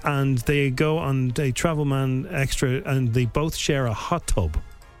 Cool. And they go on a Travel Man extra and they both share a hot tub.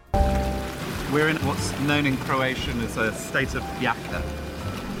 We're in what's known in Croatian as a state of jaka.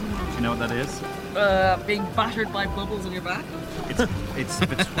 Do you know what that is? Being battered by bubbles on your back? It's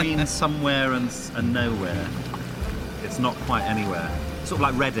between somewhere and nowhere. It's not quite anywhere. Sort of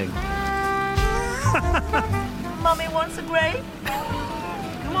like Reading. Mummy wants a grape.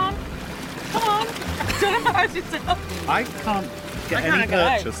 Come on. Don't embarrass yourself. I can't get any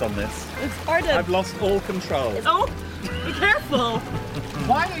purchase on this. It's hard to... I've lost all control. Oh, be careful.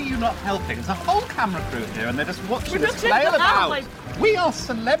 Why are you not helping? There's a whole camera crew here and they're just watching We're us just flail checking about. out, like, we are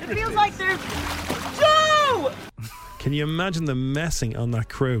celebrities. It feels like there's... Joe! Can you imagine the messing on that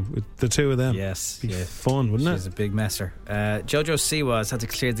crew with the two of them? Yes. It'd be fun, wouldn't it? She's a big messer. Jojo Siwa has had to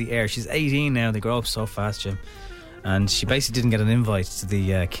clear the air. She's 18 now. They grow up so fast, Jim. And she basically didn't get an invite to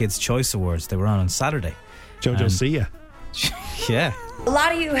the Kids' Choice Awards. They were on Saturday. Jojo Siwa. Yeah. A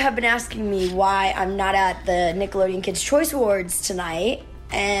lot of you have been asking me why I'm not at the Nickelodeon Kids' Choice Awards tonight.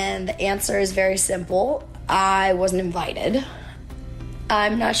 And the answer is very simple. I wasn't invited.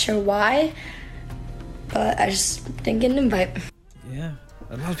 I'm not sure why, but I just didn't get an invite. Yeah.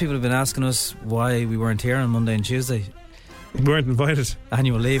 A lot of people have been asking us why we weren't here on Monday and Tuesday. We weren't invited.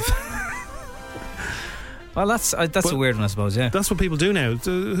 Annual leave. Well, that's a weird one, I suppose, yeah. That's what people do now.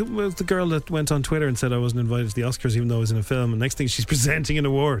 Who was the girl that went on Twitter and said I wasn't invited to the Oscars even though I was in a film, and next thing she's presenting an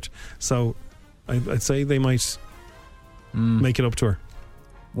award. So I'd say they might make it up to her.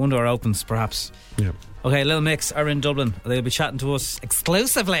 One door opens, perhaps. Yeah. Okay, Little Mix are in Dublin. They'll be chatting to us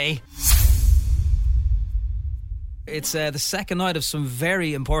exclusively. It's the second night of some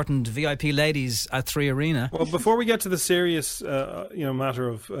very important VIP ladies at 3 Arena. Well, before we get to the serious, matter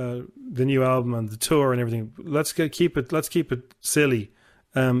of the new album and the tour and everything, let's keep it silly.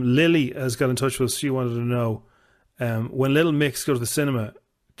 Lily has got in touch with us. She wanted to know when Little Mix go to the cinema,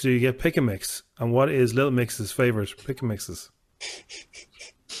 do you get pick and mix? And what is Little Mix's favourite pick and mixes?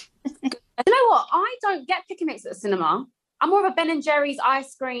 You know what? I don't get pick and mix at the cinema. I'm more of a Ben and Jerry's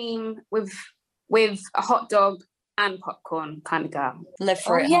ice cream with a hot dog and popcorn kind of girl. Live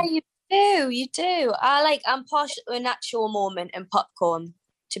for it. Yeah, you do. I'm partial to an actual moment and popcorn,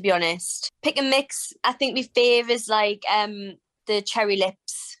 to be honest. Pick and mix, I think my favourite is the cherry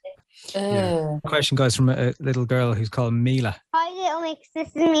lips. Yeah. Question, guys, from a little girl who's called Mila. Hi, Little Mix. This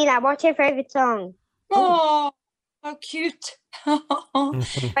is Mila. What's your favourite song? Oh, how cute.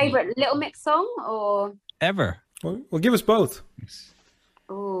 Favourite Little Mix song or? Ever. Well, give us both.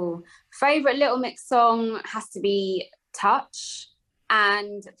 Oh, Favourite Little Mix song has to be Touch.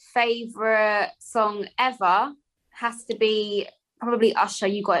 And favourite song ever has to be probably Usher,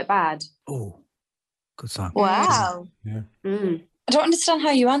 You Got It Bad. Oh, good song. Wow. Yeah. I don't understand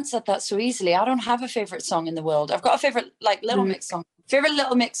how you answered that so easily. I don't have a favourite song in the world. I've got a favourite Little Mix song. Favourite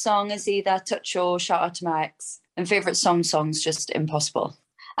Little Mix song is either Touch or Shout Out to My Ex. And favourite song's just impossible.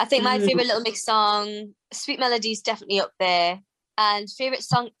 I think my favourite Little Mix song, Sweet Melody, is definitely up there. And favourite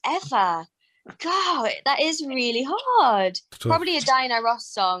song ever. God, that is really hard. Probably a Diana Ross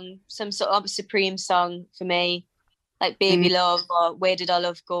song, some sort of Supreme song for me, like Baby Love or Where Did Our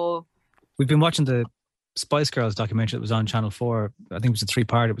Love Go. We've been watching the Spice Girls documentary that was on Channel 4. I think it was a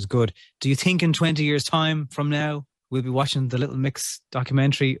 3-part. It was good. Do you think in 20 years' time from now, we'll be watching the Little Mix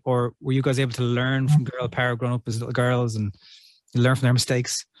documentary, or were you guys able to learn from girl power growing up as little girls and learn from their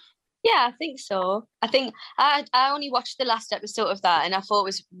mistakes? Yeah, I think so. I think I only watched the last episode of that and I thought it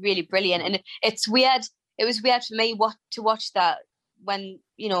was really brilliant. And it's weird. It was weird for me to watch that when,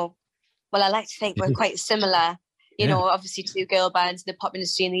 I like to think we're quite similar, obviously 2 girl bands in the pop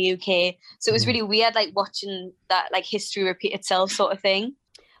industry in the UK. So it was really weird, like watching that like history repeat itself sort of thing.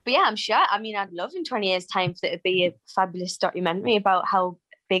 But yeah, I'm sure. I mean, I'd love in 20 years' time for it to be a fabulous documentary about how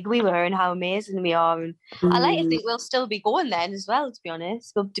big we were and how amazing we are. And I like to think we'll still be going then as well, to be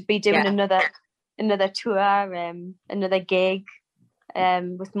honest. We'll be doing another tour, another gig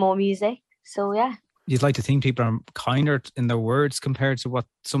with more music. So yeah. You'd like to think people are kinder in their words compared to what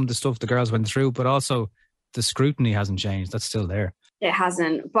some of the stuff the girls went through, but also the scrutiny hasn't changed. That's still there. It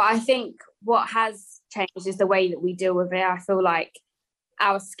hasn't. But I think what has changed is the way that we deal with it. I feel like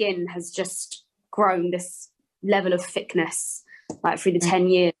our skin has just grown this level of thickness like through the 10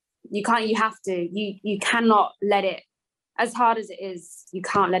 years. You cannot let it, as hard as it is, you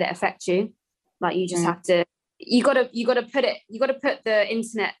can't let it affect you. Like you just have to, you gotta put the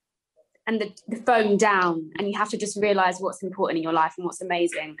internet and the phone down, and you have to just realize what's important in your life and what's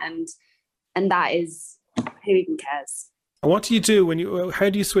amazing, and that is, who even cares. What do you do how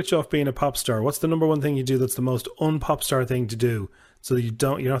do you switch off being a pop star? What's the number one thing you do that's the most un-pop star thing to do, so that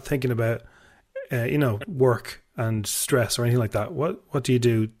you're not thinking about work and stress or anything like that? What do you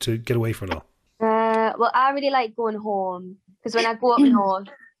do to get away from it all? Well, I really like going home, because when I go up north,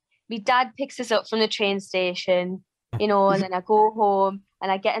 my dad picks us up from the train station, and then I go home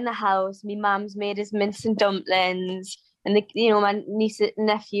and I get in the house. My mum's made us mince and dumplings, and my niece and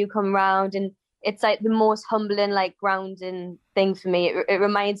nephew come round, and it's like the most humbling, like grounding thing for me. It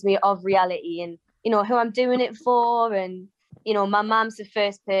reminds me of reality and who I'm doing it for, and my mum's the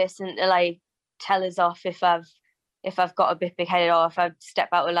first person to like tell us off if I've got a bit big-headed or if I step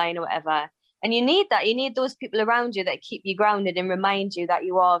out of line or whatever. And you need that. You need those people around you that keep you grounded and remind you that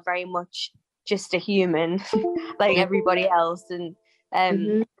you are very much just a human like everybody else. And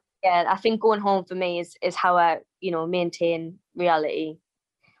yeah, I think going home for me is how I maintain reality.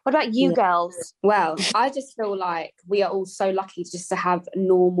 What about you girls? Well, I just feel like we are all so lucky just to have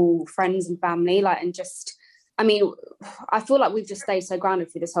normal friends and family, I feel like we've just stayed so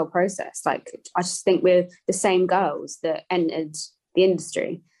grounded through this whole process. Like, I just think we're the same girls that entered the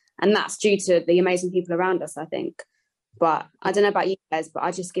industry. And that's due to the amazing people around us, I think. But I don't know about you guys, but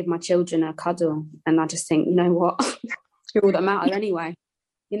I just give my children a cuddle. And I just think, you know what? You're all that matter anyway.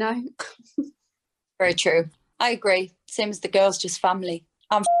 Very true. I agree. Same as the girls, just family.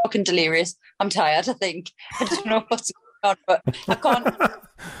 I'm fucking delirious. I'm tired, I think. I don't know what's going on, but I can't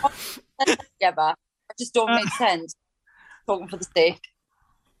together. It just don't make sense. Talking for the sake.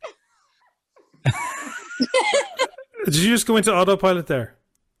 Did you just go into autopilot there?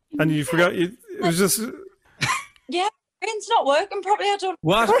 And you forgot it was just... Yeah, brain's not working properly. I don't...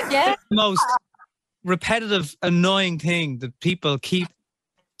 What? Yeah. The most repetitive, annoying thing that people keep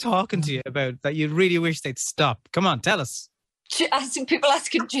talking to you about that you really wish they'd stop? Come on, tell us. People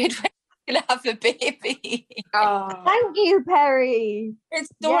asking Jade when she's going to have a baby. Oh. Thank you, Perry. It's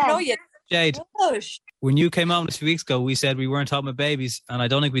so annoying. Jade, when you came on a few weeks ago, we said we weren't talking about babies, and I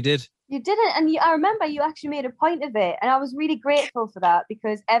don't think we did. You didn't, and I remember you actually made a point of it, and I was really grateful for that,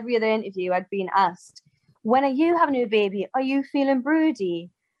 because every other interview I'd been asked, when are you having a baby? Are you feeling broody?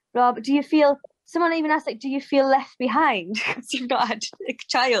 Rob, do you feel... Someone even asked, do you feel left behind because you've not had a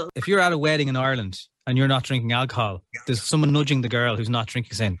child? If you're at a wedding in Ireland and you're not drinking alcohol, there's someone nudging the girl who's not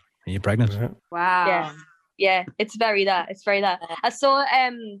drinking saying, are you pregnant? Wow. Yeah, it's very that. I saw...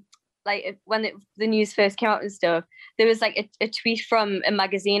 when the news first came out and stuff, there was like a tweet from a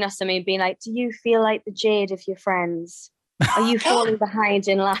magazine or something being like, do you feel like the Jade of your friends? Are you falling behind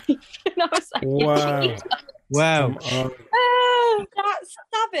in life? And I was like, wow. Wow. Oh, that's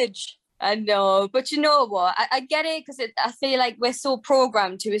savage. I know, but you know what? I get it because I feel like we're so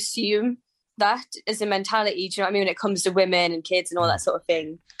programmed to assume that as a mentality. Do you know what I mean? When it comes to women and kids and all that sort of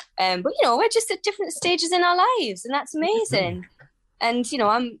thing. But you know, we're just at different stages in our lives, and that's amazing. And you know,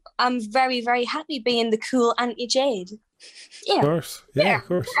 I'm very, very happy being the cool Auntie Jade. Yeah, of course. Yeah, of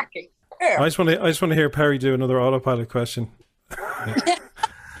course. Yeah. I just want to hear Perry do another autopilot question.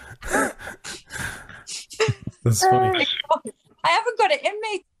 That's funny. I haven't got it in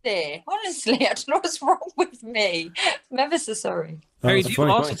me today. Honestly, I don't know what's wrong with me. I'm ever so sorry. Harry, do you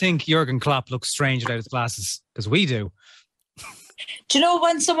also think Jurgen Klopp looks strange without his glasses? Because we do. Do you know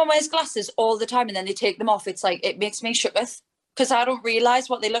when someone wears glasses all the time and then they take them off, it's like, it makes me shooketh because I don't realise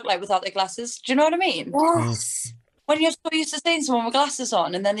what they look like without their glasses. Do you know what I mean? Yes. When you're so used to seeing someone with glasses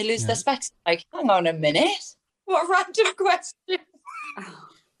on and then they lose their specs, like, hang on a minute. What a random question.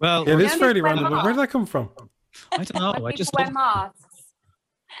 Well, it is fairly random, but where did that come from? I don't know. When people wear masks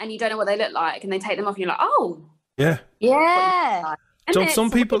and you don't know what they look like and they take them off and you're like, oh. Yeah. Yeah. Don't some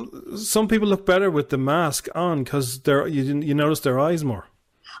people look better with the mask on because you notice their eyes more?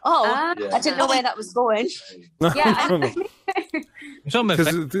 Oh, I didn't know where that was going.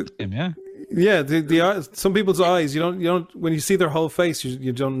 Yeah, the eyes, some people's eyes, you don't when you see their whole face,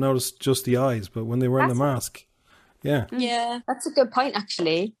 you don't notice just the eyes, but when they're wearing the mask, yeah, that's a good point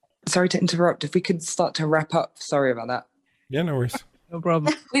actually. Sorry to interrupt. If we could start to wrap up. Sorry about that. Yeah, no worries. No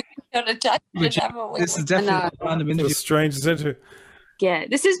problem. We've been on a tangent, haven't we? This is definitely a random interview. It's strange, isn't it? Yeah,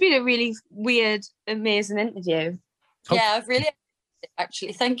 this has been a really weird, amazing interview. Yeah, I've really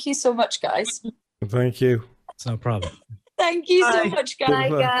actually. Thank you so much, guys. Thank you. It's no problem. Thank you so much,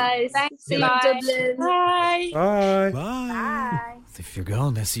 guys. Bye, guys. Thanks. See you in Dublin. Bye. Bye. Bye. If you're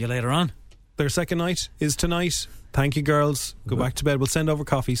going, they'll see you later on. Their second night is tonight. Thank you, girls. Go back to bed. We'll send over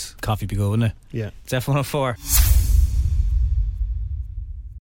coffees. Coffee be good, wouldn't it? Yeah. It's F104.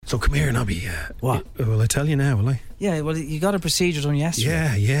 So come here, Nobby. What? Will I tell you now, will I? Yeah, well, you got a procedure done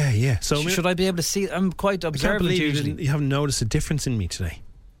yesterday. Yeah. So should I be able to see? I'm quite I can't observant believe usually. you haven't noticed a difference in me today.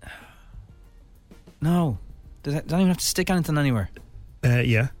 No. Don't even have to stick anything anywhere.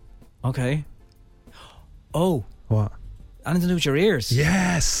 Yeah. Okay. Oh. What? Anything to do with your ears?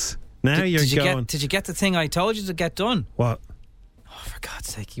 Yes. Now you're going. Did you get the thing I told you to get done? What? Oh, for God's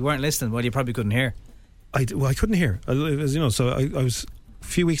sake. You weren't listening. Well, you probably couldn't hear. I couldn't hear. So I was... A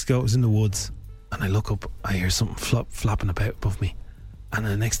few weeks ago, I was in the woods and I look up, I hear something flapping about above me, and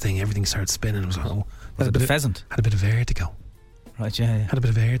the next thing, everything started spinning. I was like, oh, was it a pheasant? Had a bit of vertigo. Right, yeah. Had a bit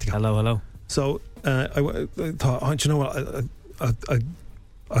of vertigo. Hello. So I thought, oh, do you know what?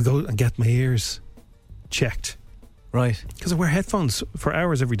 I'll go and get my ears checked. Right. Because I wear headphones for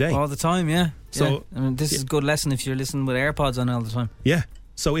hours every day. All the time, yeah. So I mean, this is a good lesson if you're listening with AirPods on all the time. Yeah.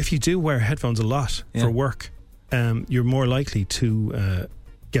 So if you do wear headphones a lot for work, you're more likely to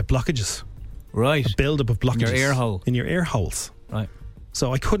get blockages. Right. A build-up of blockages. In your ear hole. In your ear holes. Right.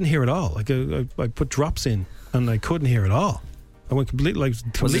 So I couldn't hear it all. I put drops in and I couldn't hear it all. I went completely...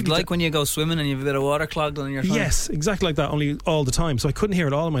 Was it like when you go swimming and you have a bit of water clogged on your tongue? Yes, exactly like that, only all the time. So I couldn't hear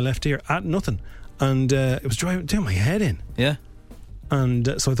it all in my left ear at nothing. And it was doing my head in. Yeah.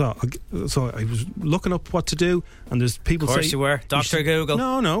 And so I thought, so I was looking up what to do, and there's people say... Of course you were. Dr. Google.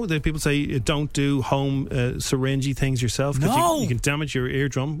 No. The people say don't do home syringy things yourself. No. You can damage your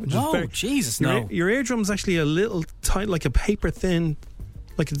eardrum. Which No, is Jesus, no. no. Your eardrum's actually a little tight, like a paper thin,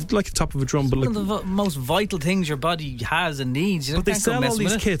 like the top of a drum. But one of the most vital things your body has and needs. But they sell all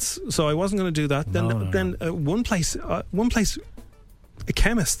these kits, so I wasn't going to do that. Then one place, a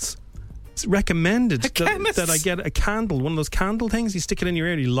chemist's recommended that I get a candle, one of those candle things. You stick it in your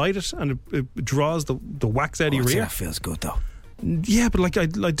ear, you light it, and it draws the wax out of your ear. That feels good though. Yeah, but like I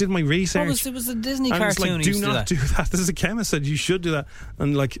did my research. It was a Disney and cartoon. Like, do not do that. This is a chemist said you should do that.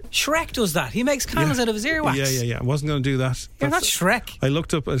 And like Shrek does that. He makes candles out of his earwax. Yeah. I wasn't going to do that. You're not Shrek. I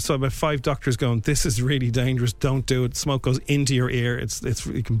looked up. I saw about 5 doctors going, "This is really dangerous. Don't do it. Smoke goes into your ear. It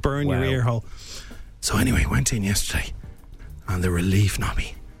can burn your ear hole." So anyway, went in yesterday, and the relief,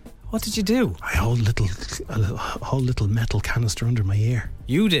 Nobby. What did you do? I hold a whole little metal canister under my ear.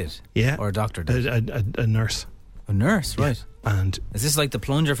 You did? Yeah. Or a doctor did? A nurse. A nurse, right. Yeah. And is this like the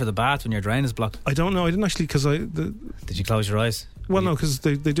plunger for the bath when your drain is blocked? I don't know. I didn't actually, because Did you close your eyes? Well, no, because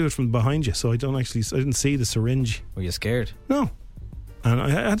they do it from behind you, so I didn't see the syringe. Were you scared? No. And I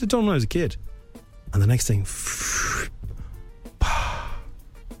had it done when I was a kid. And the next thing...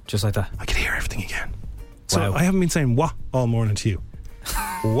 Just like that? I could hear everything again. So wow. I haven't been saying what all morning to you.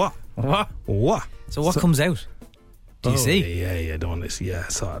 What? So what comes out? Do you see? Yeah, don't want to. Yeah, I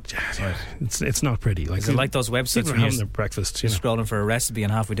saw it. Yeah. It's not pretty. Is it like those websites when you're having their breakfast? You're scrolling for a recipe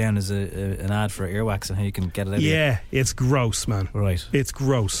and halfway down is an ad for earwax and how you can get it out. Yeah, it's gross, man. Right. It's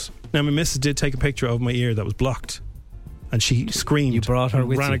gross. Now, my missus did take a picture of my ear that was blocked, and she screamed. You brought her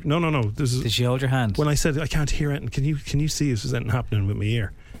with you? No. Did she hold your hand? When I said I can't hear it, can you see if there's anything happening with my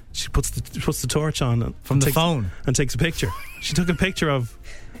ear? She puts the torch on from the phone and takes a picture. She took a picture of.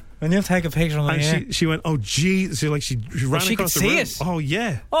 When you take a picture of my ear, and she went, "Oh, geez!" She ran she across could the room. see it. Oh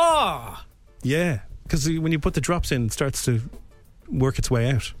yeah. Oh yeah. Because when you put the drops in, it starts to work its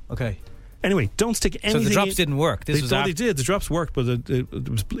way out. Okay. Anyway, don't stick anything. So the drops didn't work. They did. The drops worked, but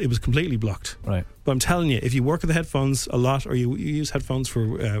it was completely blocked. Right. But I'm telling you, if you work with the headphones a lot, or you use headphones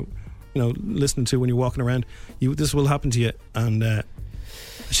for listening to when you're walking around, this will happen to you. And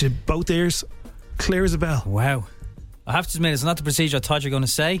she had both ears clear as a bell. Wow. I have to admit, it's not the procedure I thought you were going to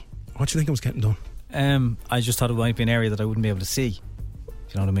say. What do you think I was getting done? I just thought it might be an area that I wouldn't be able to see. Do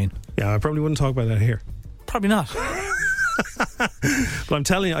you know what I mean? Yeah, I probably wouldn't talk about that here. Probably not. But I'm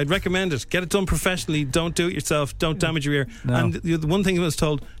telling you, I'd recommend it. Get it done professionally. Don't do it yourself. Don't damage your ear. No. And the one thing I was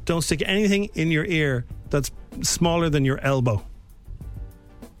told, don't stick anything in your ear that's smaller than your elbow.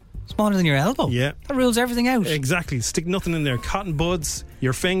 Smaller than your elbow? Yeah. That rules everything out. Exactly. Stick nothing in there. Cotton buds,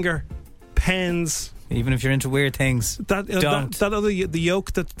 your finger, pens. Even if you're into weird things, that other the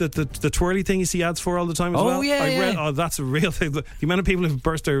yoke, the twirly thing you see ads for all the time as well. Yeah. That's a real thing. The amount of people who've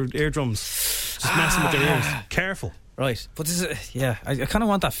burst their eardrums just messing with their ears. Careful. Right, but this is I kind of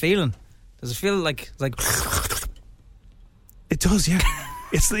want that feeling. Does it feel like? It does, yeah.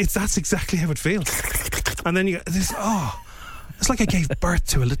 it's that's exactly how it feels. And then you get this. Oh, it's like I gave birth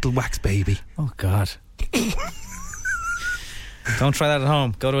to a little wax baby. Oh God! Don't try that at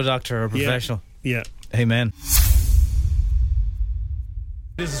home. Go to a doctor or a professional. Yeah. Amen.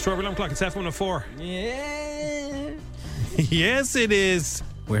 This is Strawberry Alarm Clock. It's F104. Yeah. Yes, it is.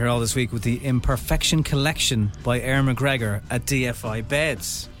 We're here all this week with the Imperfection Collection by Erin McGregor at DFI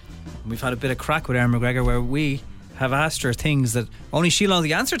Beds. We've had a bit of crack with Erin McGregor where we have asked her things that only she'll know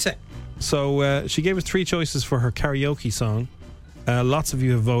the answer to. So she gave us 3 choices for her karaoke song. Lots of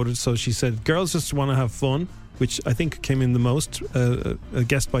you have voted. So she said, Girls Just Want to Have Fun, which I think came in the most,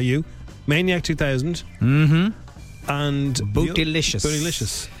 guessed by you. Maniac 2000. Mm-hmm. And Bootylicious.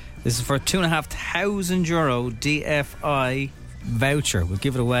 Bootylicious. This is for €2,500 DFI voucher. We'll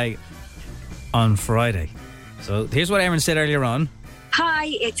give it away on Friday. So here's what Erin said earlier on. Hi,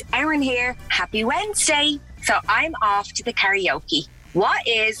 it's Erin here. Happy Wednesday. So I'm off to the karaoke. What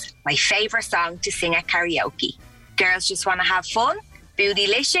is my favourite song to sing at karaoke? Girls Just Want to Have Fun,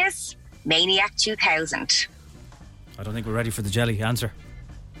 Bootylicious, Maniac 2000. I don't think we're ready for the jelly answer.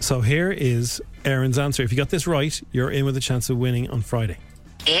 So here is Erin's answer. If you got this right, you're in with a chance of winning on Friday.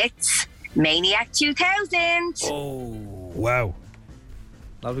 It's Maniac 2000. Oh, wow.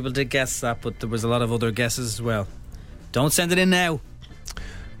 A lot of people did guess that, but there was a lot of other guesses as well. Don't send it in now.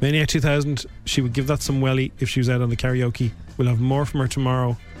 Maniac 2000, she would give that some welly if she was out on the karaoke. We'll have more from her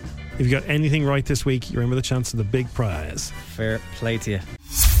tomorrow. If you got anything right this week, you're in with a chance of the big prize. Fair play to you.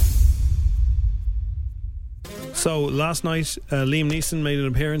 So last night, Liam Neeson made an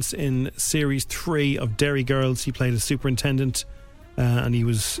appearance in Series 3 of Derry Girls. He played a superintendent and he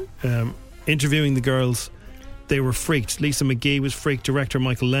was interviewing the girls. They were freaked. Lisa McGee was freaked. Director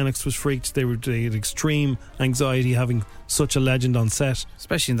Michael Lennox was freaked. They had extreme anxiety having such a legend on set.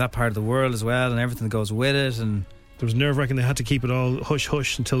 Especially in that part of the world as well, and everything that goes with it. And there was nerve-wracking. They had to keep it all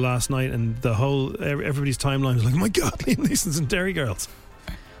hush-hush until last night, and the whole everybody's timeline was like, oh my God, Liam Neeson's in Derry Girls.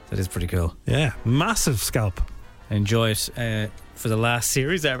 That is pretty cool. Yeah, massive scalp. Enjoy it for the last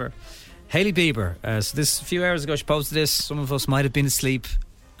series ever. Hailey Bieber. So this a few hours ago she posted this. Some of us might have been asleep.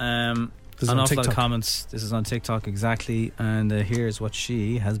 An awful lot of comments. This is on TikTok, exactly. And here's what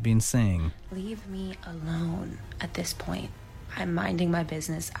she has been saying. Leave me alone at this point. I'm minding my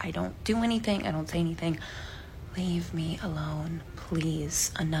business. I don't do anything. I don't say anything. Leave me alone,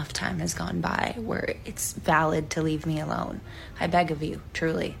 please. Enough time has gone by where it's valid to leave me alone. I beg of you,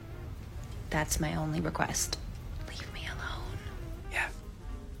 truly. That's my only request. Leave me alone.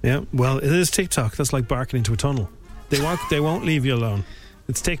 Yeah, well, it is TikTok. That's like barking into a tunnel. They won't leave you alone.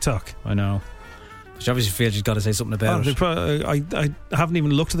 It's TikTok. I know. But you obviously feel you've got to say something about it. I haven't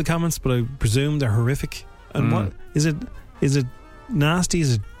even looked at the comments, but I presume they're horrific. And what is it? Is it nasty?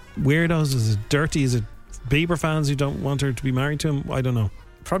 Is it weirdos? Is it dirty? Is it Bieber fans who don't want her to be married to him? I don't know.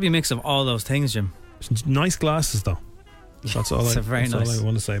 Probably a mix of all those things, Jim. Nice glasses, though. That's all. All I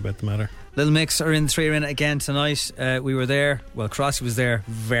want to say about the matter. Little Mix are in 3 are in it again tonight. We were there. Well, Crossy was there.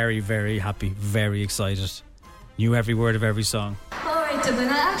 Very, very happy. Very excited. Knew every word of every song. Alright, Dublin,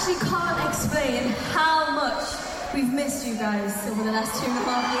 I actually can't explain how much we've missed you guys over the last 2.5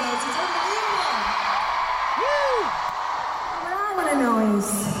 years. It's unbelievable! Woo! What I want to know is,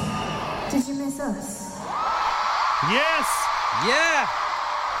 did you miss us? Yes! Yeah!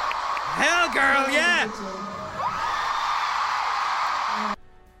 girl, yeah.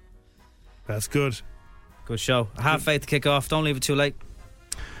 That's good. Good show. Have faith to kick off. Don't leave it too late.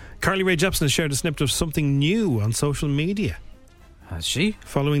 Carly Rae Jepsen has shared a snippet of something new on social media. Has she?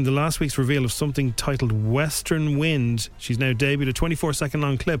 Following the last week's reveal of something titled Western Wind, she's now debuted a 24-second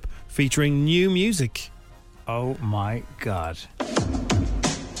long clip featuring new music. Oh my God.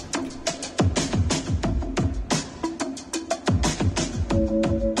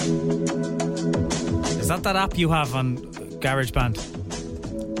 Is that app you have on GarageBand?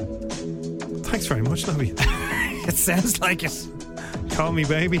 Thanks very much, Nobby. It sounds like it. Call me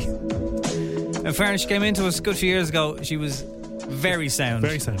baby. In fairness, she came into us a good few years ago. She was very sound.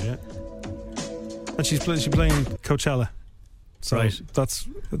 Very sound, yeah. And she's playing Coachella. So Right. that's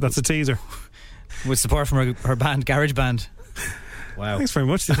a teaser. With support from her band, GarageBand. Wow. Thanks very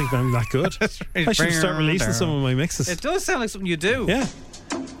much. Do you think I'm that good? I should start releasing some of my mixes. It does sound like something you do. Yeah.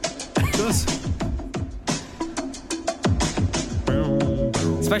 It does.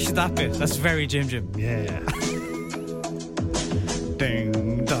 Especially that bit. That's very Jim. Yeah.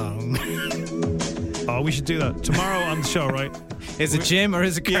 Ding dong. Oh, we should do that tomorrow on the show, right? Is it Jim or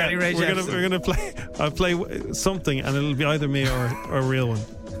is it Carly Rae Jepsen? We're gonna play. I'll play something, and it'll be either me or a real one.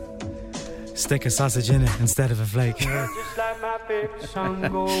 Stick a sausage in it instead of a flake. It's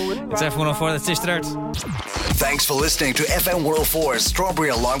F104. That's Dish the Dirt. Thanks for listening to FM 104's Strawberry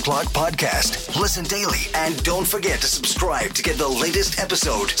Alarm Clock podcast. Listen daily and don't forget to subscribe to get the latest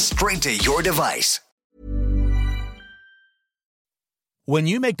episode straight to your device. When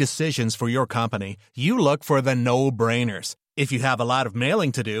you make decisions for your company, you look for the no-brainers. If you have a lot of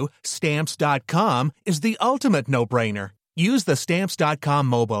mailing to do, Stamps.com is the ultimate no-brainer. Use the Stamps.com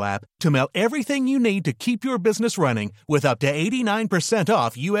mobile app to mail everything you need to keep your business running with up to 89%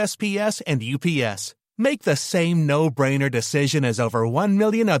 off USPS and UPS. Make the same no-brainer decision as over 1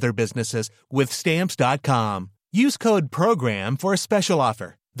 million other businesses with Stamps.com. Use code PROGRAM for a special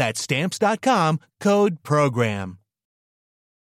offer. That's Stamps.com, code PROGRAM.